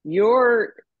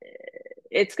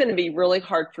 it's going to be really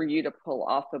hard for you to pull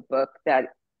off a book that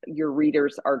your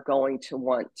readers are going to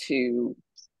want to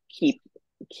keep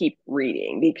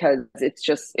reading, because it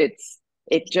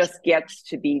just gets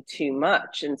to be too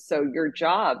much. And so your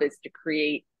job is to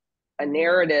create a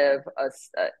narrative,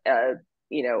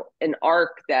 you know, an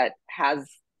arc that has,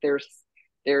 there's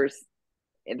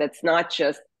that's not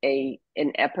just an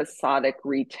episodic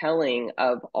retelling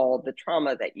of all the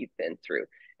trauma that you've been through.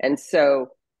 And so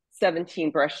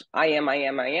 17 brushes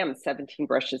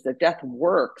of death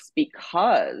works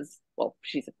because, well,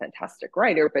 she's a fantastic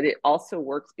writer, but it also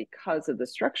works because of the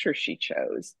structure she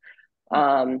chose,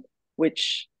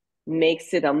 which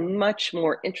makes it a much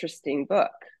more interesting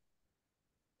book.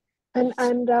 And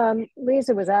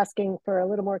Lisa was asking for a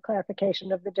little more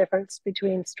clarification of the difference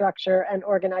between structure and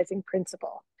organizing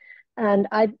principle. And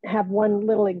I have one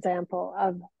little example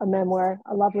of a memoir,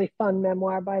 a lovely, fun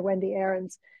memoir by Wendy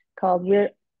Aarons called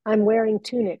I'm Wearing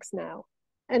Tunics Now.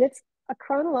 And it's a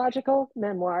chronological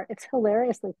memoir. It's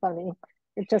hilariously funny.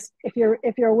 It just, if you're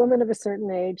a woman of a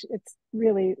certain age, it's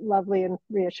really lovely and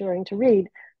reassuring to read.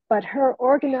 but her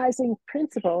organizing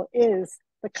principle is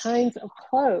the kinds of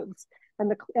clothes and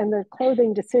the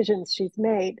clothing decisions she's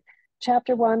made.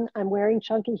 Chapter 1, I'm wearing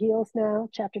chunky heels now.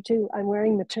 Chapter 2, I'm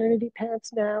wearing maternity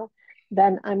pants now.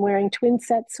 Then I'm wearing twin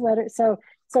set sweaters. So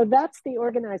that's the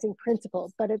organizing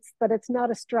principle, but it's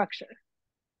not a structure.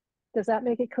 Does that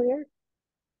make it clear?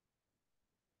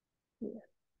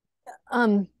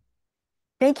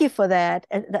 Thank you for that.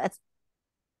 That's,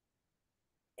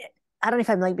 I don't know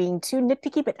if I'm like being too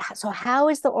nitpicky, but so how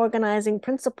is the organizing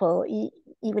principle,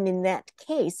 even in that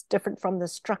case, different from the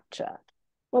structure?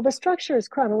 Well, the structure is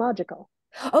chronological.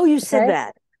 Oh, you said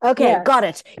that. Okay, yes. got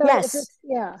it. So yes.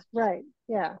 Yeah, right.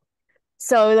 Yeah.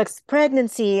 So like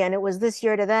pregnancy, and it was this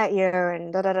year to that year,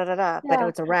 and da da da da da. Yeah. But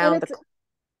it's around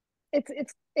and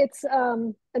it's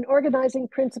an organizing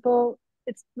principle.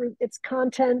 It's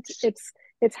content. It's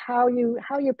how you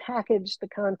package the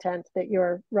content that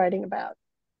you're writing about.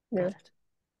 Yeah.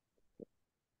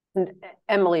 And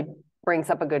Emily brings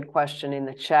up a good question in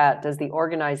the chat. Does the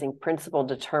organizing principle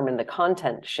determine the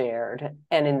content shared?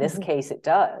 And in this case, it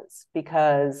does,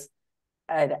 because,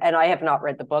 and I have not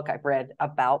read the book, I've read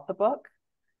about the book.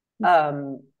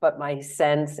 But my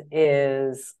sense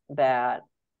is that,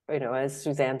 as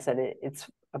Suzanne said, it's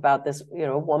about this,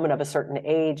 woman of a certain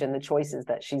age and the choices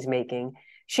that she's making.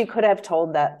 She could have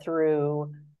told that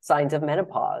through signs of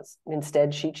menopause.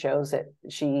 Instead, she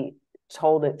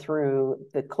told it through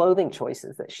the clothing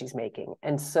choices that she's making.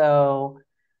 And so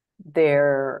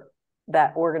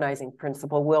that organizing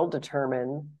principle will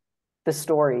determine the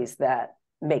stories that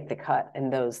make the cut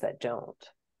and those that don't.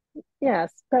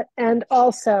 Yes, and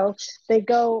also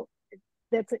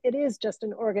it is just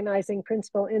an organizing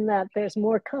principle in that there's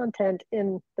more content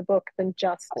in the book than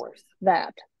just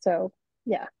that. So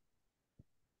yeah.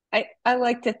 I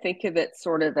like to think of it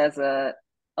sort of as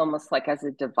almost like as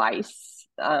a device.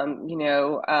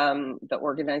 The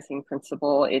organizing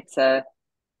principle, it's a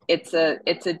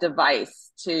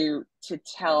device to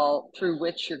tell, through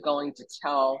which you're going to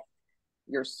tell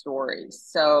your stories.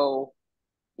 So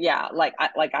yeah,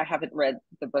 I haven't read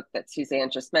the book that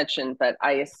Suzanne just mentioned, but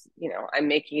I'm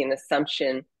making an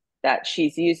assumption that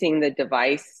she's using the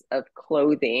device of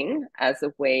clothing as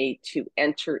a way to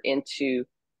enter into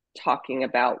talking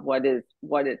about what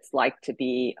it's like to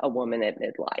be a woman at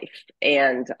midlife,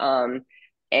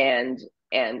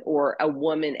 or a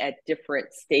woman at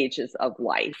different stages of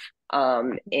life.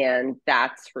 And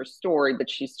that's her story, but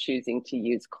she's choosing to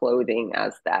use clothing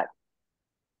as that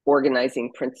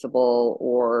organizing principle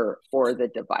or the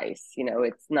device.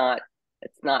 That's not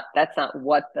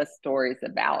what the story's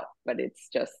about, but it's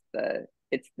the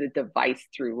device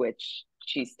through which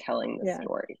she's telling the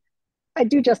story. I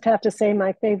do just have to say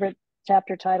my favorite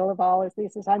chapter title of all is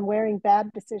I'm wearing bad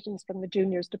decisions from the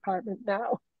juniors department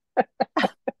now.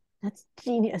 That's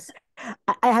genius.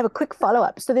 I have a quick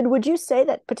follow-up. So then would you say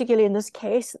that particularly in this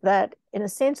case that in a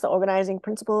sense the organizing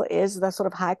principle is the sort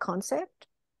of high concept?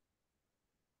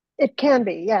 It can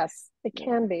be, yes. It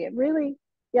can be. It really,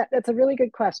 yeah, that's a really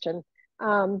good question.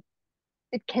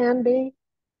 It can be,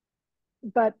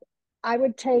 but I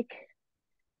would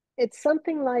it's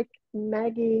something like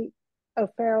Maggie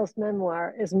O'Farrell's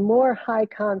memoir is more high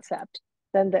concept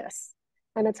than this.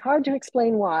 And it's hard to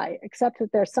explain why, except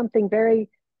that there's something very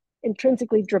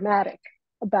intrinsically dramatic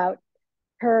about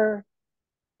her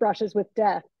brushes with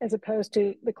death as opposed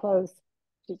to the clothes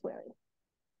she's wearing.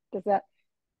 Does that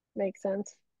make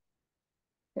sense?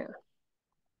 Yeah.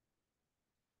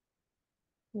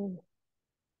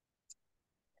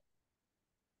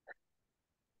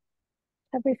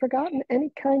 Have we forgotten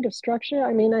any kind of structure?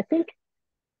 I mean, I think,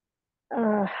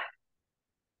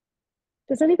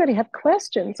 does anybody have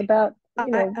questions about,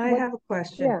 I have a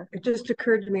question. Yeah. It just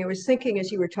occurred to me. I was thinking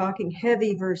as you were talking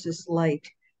heavy versus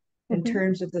light in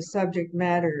terms of the subject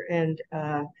matter, and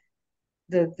I'm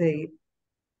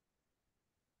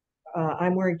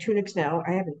wearing tunics now.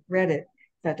 I haven't read it.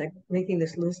 In fact, I'm making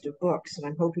this list of books, and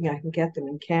I'm hoping I can get them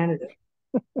in Canada.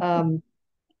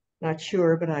 Not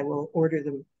sure, but I will order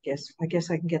them. I guess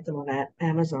I can get them on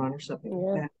Amazon or something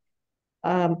like that.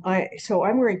 So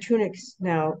I'm wearing tunics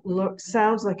now.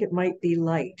 Sounds like it might be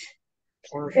light,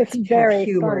 or it's very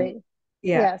humor. Funny.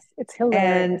 Yeah. Yes, it's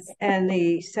hilarious. And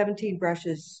the 17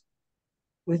 brushes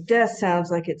with death sounds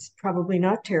like it's probably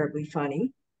not terribly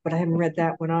funny, but I haven't read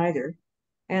that one either.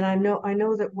 And I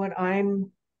know that what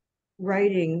I'm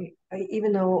writing,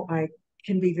 even though I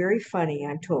can be very funny,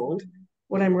 I'm told,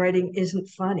 what I'm writing isn't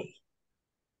funny.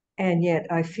 And yet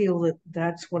I feel that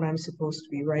that's what I'm supposed to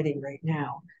be writing right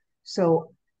now.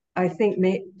 So I think,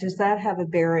 does that have a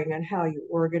bearing on how you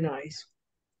organize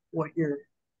what you're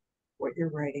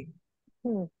writing?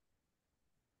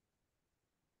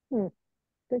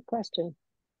 good question.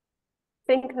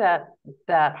 I think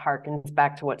that harkens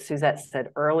back to what Suzette said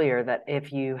earlier, that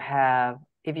if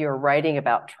you're writing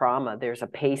about trauma, there's a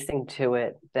pacing to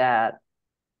it, that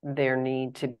there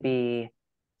need to be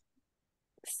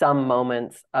some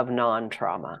moments of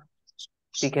non-trauma,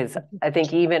 because I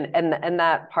think even and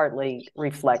that partly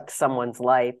reflects someone's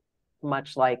life,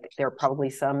 much like there are probably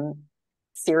some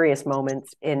serious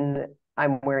moments in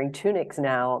I'm Wearing Tunics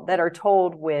Now that are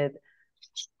told with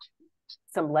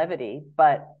some levity,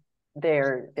 but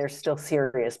they're still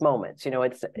serious moments.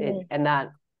 And that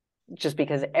just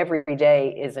because every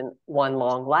day isn't one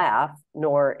long laugh,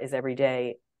 nor is every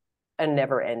day a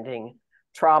never-ending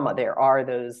trauma. There are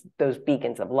those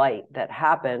beacons of light that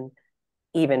happen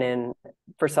even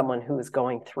for someone who is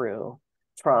going through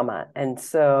trauma. And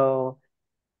so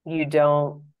you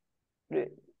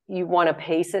want to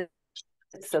pace it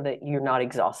so that you're not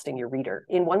exhausting your reader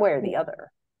in one way or the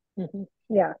other. Mm-hmm.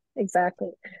 Yeah,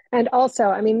 exactly. And also,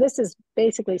 I mean, this is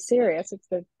basically serious. It's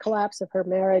the collapse of her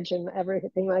marriage and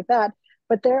everything like that.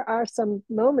 But there are some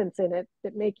moments in it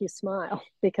that make you smile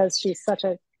because she's such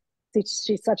a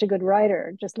good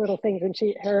writer. Just little things, and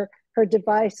her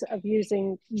device of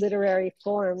using literary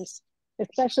forms,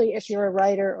 especially if you're a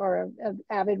writer or an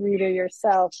avid reader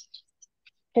yourself,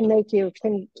 can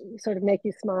sort of make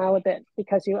you smile a bit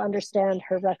because you understand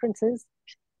her references.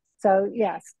 So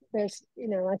yes, there's,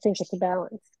 I think it's a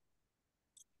balance.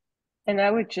 And I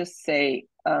would just say,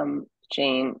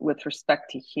 Jane, with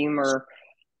respect to humor,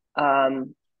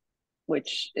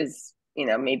 which is,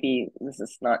 maybe this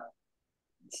is not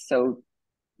so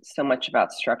much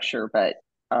about structure, but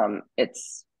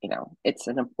it's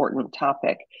an important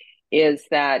topic, is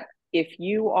that if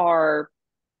you're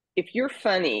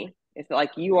funny, if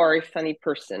like you are a funny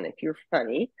person, if you're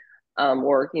funny,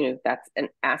 or that's an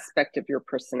aspect of your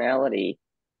personality,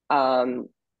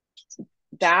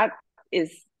 that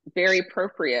is very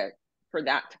appropriate for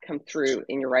that to come through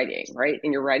in your writing, right?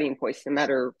 In your writing voice, no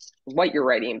matter what you're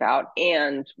writing about.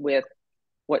 And with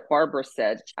what Barbara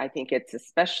said, I think it's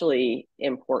especially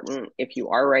important if you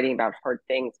are writing about hard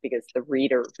things, because the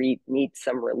reader needs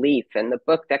some relief. And the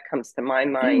book that comes to my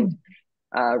mind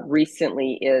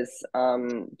recently is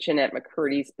Jeanette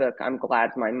McCurdy's book, I'm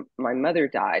Glad My Mother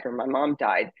Died, or My Mom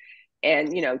Died.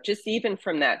 And, just even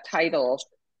from that title,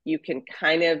 you can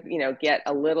kind of, get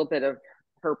a little bit of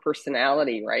her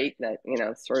personality, right? That,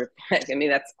 sort of, I mean,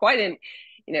 that's whether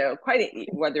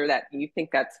that you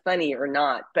think that's funny or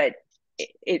not, but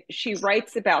she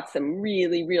writes about some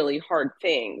really, really hard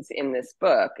things in this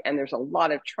book. And there's a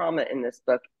lot of trauma in this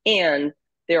book. And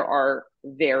there are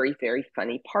very, very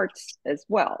funny parts as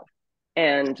well.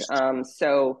 And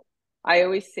so I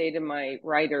always say to my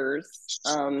writers,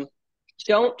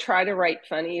 don't try to write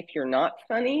funny if you're not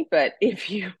funny, but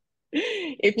if you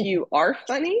are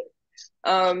funny,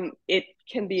 it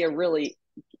can be a real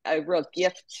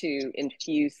gift to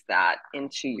infuse that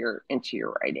into your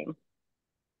writing.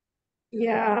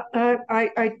 Yeah,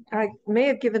 I may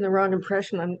have given the wrong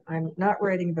impression. I'm not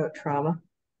writing about trauma.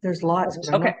 There's lots,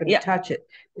 but I'm not going to touch it.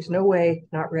 There's no way,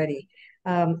 not ready.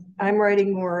 I'm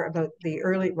writing more about my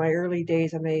early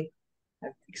days. I may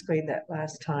have explained that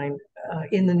last time,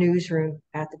 in the newsroom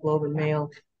at the Globe and Mail,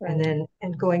 and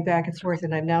going back and forth.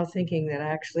 And I'm now thinking that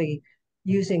actually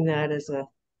using that as a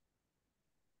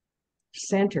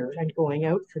center and going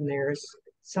out from there is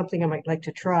something I might like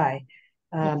to try.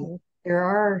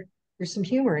 There's some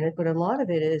humor in it, but a lot of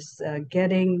it is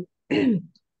getting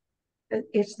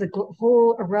it's the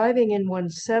whole arriving in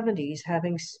one's 70s,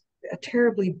 having a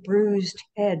terribly bruised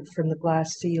head from the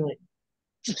glass ceiling,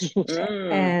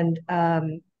 and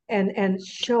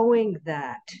showing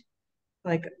that,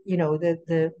 like,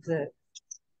 the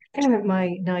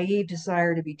my naive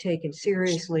desire to be taken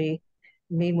seriously.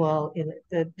 Meanwhile,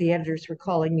 the editors were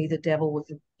calling me the devil with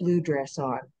the blue dress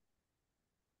on,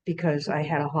 because I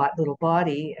had a hot little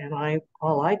body and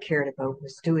all I cared about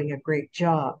was doing a great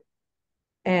job.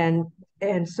 And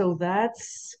so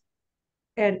that's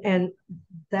a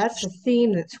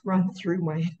theme that's run through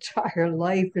my entire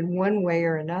life in one way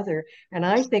or another. And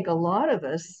I think a lot of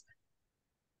us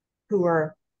who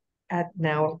are at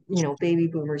now, baby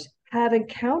boomers, have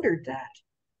encountered that.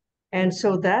 And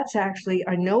so that's actually,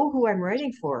 I know who I'm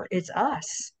writing for. It's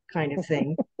us, kind of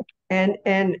thing. And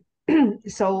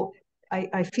so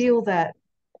I feel that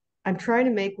I'm trying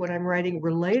to make what I'm writing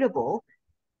relatable.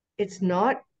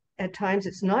 At times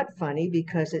it's not funny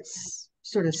because it's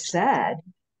sort of sad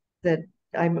that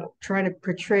I'm trying to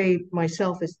portray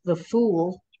myself as the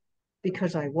fool,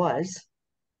 because I was,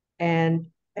 and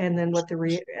then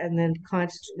and then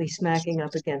constantly smacking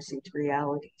up against these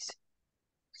realities.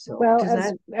 So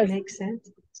does that make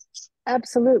sense?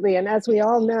 absolutely. And as we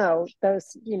all know,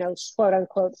 those, quote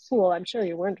unquote fool, I'm sure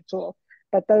you weren't a fool,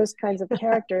 but those kinds of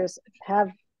characters have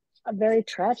a very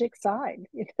tragic side,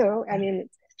 I mean,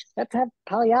 let's have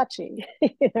Pagliacci,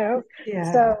 Yeah.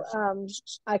 so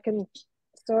I can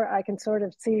sort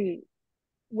of see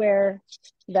where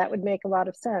that would make a lot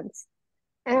of sense.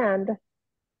 And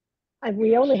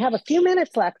we only have a few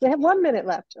minutes left. We have 1 minute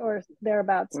left or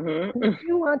thereabouts. Mm-hmm. We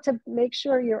do want to make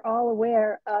sure you're all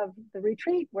aware of the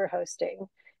retreat we're hosting.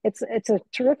 It's a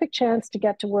terrific chance to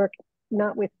get to work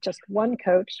not with just one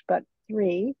coach, but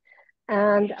three.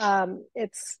 And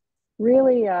it's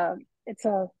really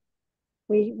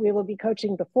we will be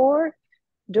coaching before,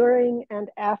 during, and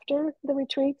after the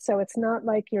retreat. So it's not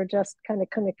like you're just kind of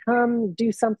come,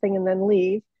 do something, and then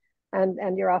leave,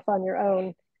 and you're off on your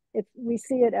own. We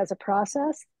see it as a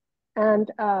process, and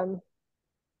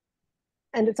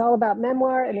it's all about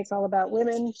memoir, and it's all about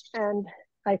women. And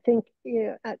I think,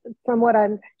 from what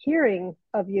I'm hearing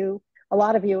of you, a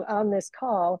lot of you on this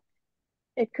call,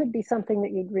 it could be something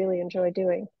that you'd really enjoy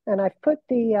doing. And I've put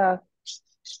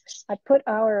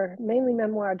our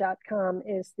mainlymemoir.com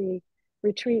is the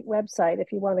retreat website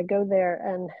if you want to go there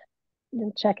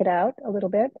and check it out a little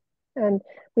bit. And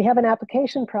we have an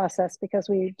application process because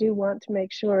we do want to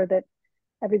make sure that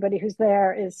everybody who's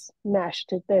there is meshed,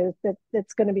 that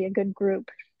it's going to be a good group.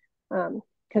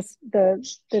 Because the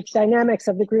dynamics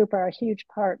of the group are a huge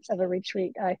part of a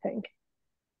retreat, I think.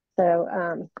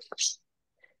 So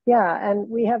yeah, and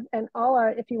we have, and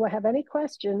if you have any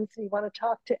questions, you want to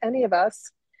talk to any of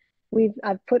us,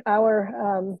 I've put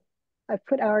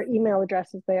our email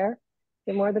addresses there.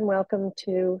 You're more than welcome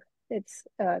to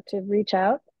reach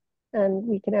out, and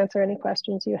we can answer any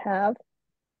questions you have.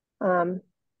 And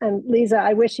Lisa,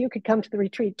 I wish you could come to the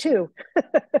retreat too.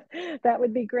 That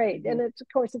would be great. And of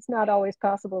course, it's not always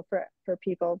possible for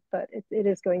people, but it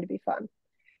is going to be fun.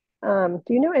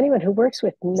 Do you know anyone who works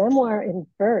with memoir in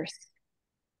verse?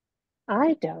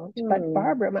 I don't, but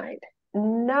Barbara might.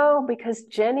 No, because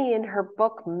Jenny in her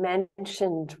book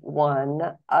mentioned one.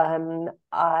 Oh,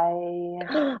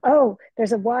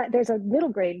 there's a middle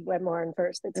grade memoir in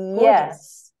verse that's gorgeous.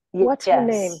 Yes. What's her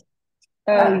name?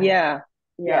 Oh yeah.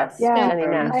 Yes. Yeah, Jenny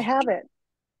Nash. I have it.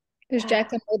 There's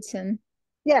Jacqueline Woodson.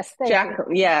 Yes, thank you.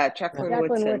 Yeah, Jacqueline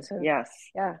Woodson. Yes.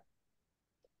 Yeah.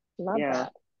 Love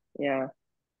that. Yeah.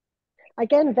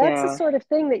 Again, that's the sort of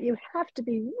thing that you have to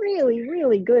be really,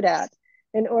 really good at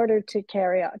in order to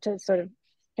carry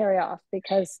off,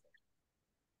 because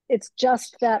it's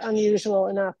just that unusual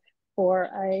enough for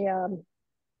a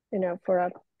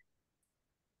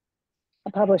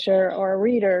publisher or a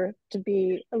reader to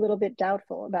be a little bit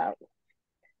doubtful about.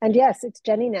 And yes, it's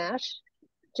Jenny Nash.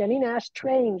 Jenny Nash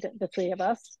trained the three of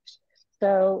us.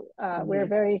 So we're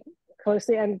very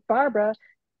closely, and Barbara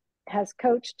has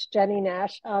coached Jenny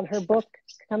Nash on her book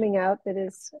coming out that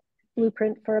is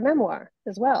Blueprint for a Memoir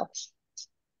as well.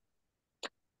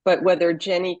 But whether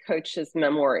Jenny coaches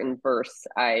memoir in verse,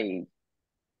 I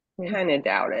kind of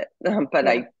doubt it. But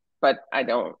I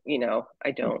don't,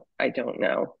 I don't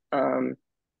know.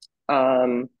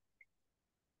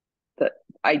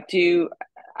 I do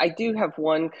have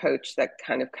one coach that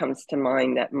kind of comes to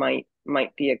mind that might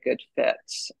be a good fit.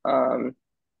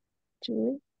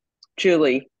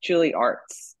 Julie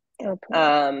Arts.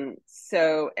 Okay.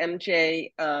 So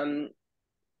MJ,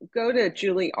 go to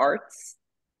juliearts.com.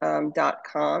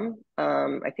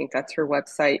 I think that's her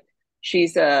website.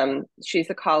 She's a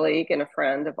colleague and a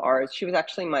friend of ours. She was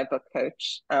actually my book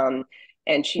coach.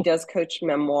 And she does coach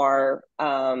memoir,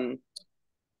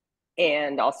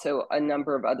 and also a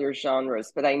number of other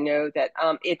genres. But I know that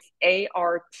it's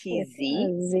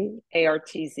ARTZ.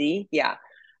 ARTZ, yeah.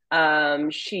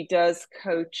 She does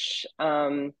coach.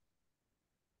 I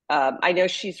know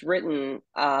she's written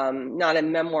not a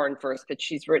memoir in verse, but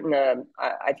she's written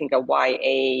I think a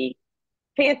YA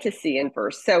fantasy in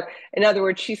verse. So in other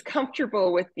words, she's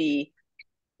comfortable with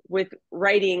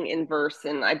writing in verse,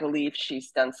 and I believe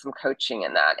she's done some coaching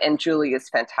in that. And Julie is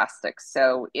fantastic.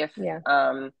 So if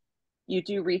you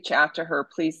do reach out to her,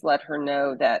 please let her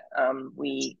know that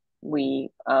we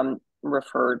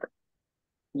referred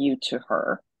you to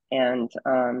her, and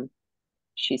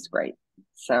she's great.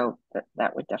 So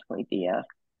that would definitely be a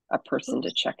person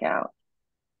to check out.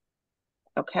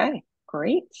 Okay,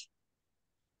 great.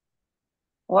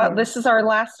 Well, this is our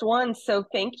last one. So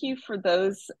thank you for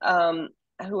those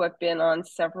who have been on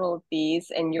several of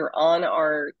these, and you're on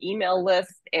our email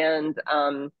list. And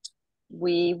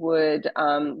we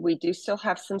do still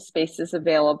have some spaces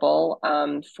available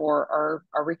for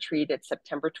our retreat at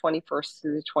September 21st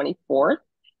through the 24th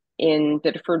in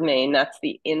Biddeford, Maine. That's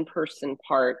the in-person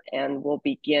part, and we'll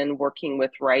begin working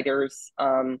with writers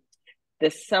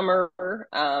this summer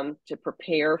to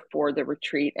prepare for the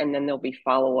retreat, and then there'll be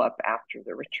follow-up after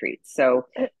the retreat. So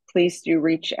please do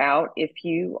reach out if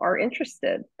you are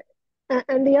interested.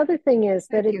 And the other thing is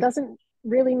that Thank it you. doesn't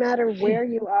really matter where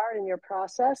you are in your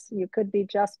process. You could be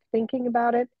just thinking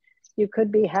about it. You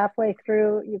could be halfway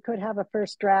through. You could have a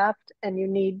first draft and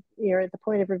you're at the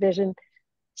point of revision.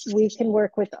 We can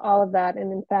work with all of that.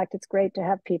 And in fact, it's great to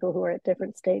have people who are at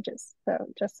different stages. So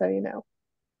just so you know.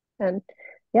 And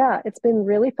yeah, it's been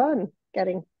really fun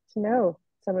getting to know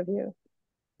some of you.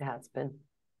 Yeah,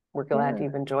 we're glad Yeah.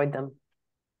 you've enjoyed them.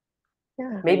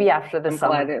 Yeah. Maybe after the I'm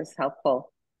summer. glad it was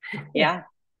helpful. Yeah.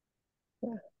 Yeah.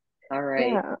 All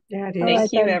right. Yeah. Yeah, it All is. right,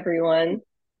 Thank you, then. everyone.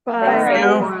 Bye. All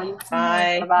Thanks,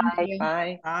 right. everyone. Bye. Thank you.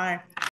 Bye. Bye.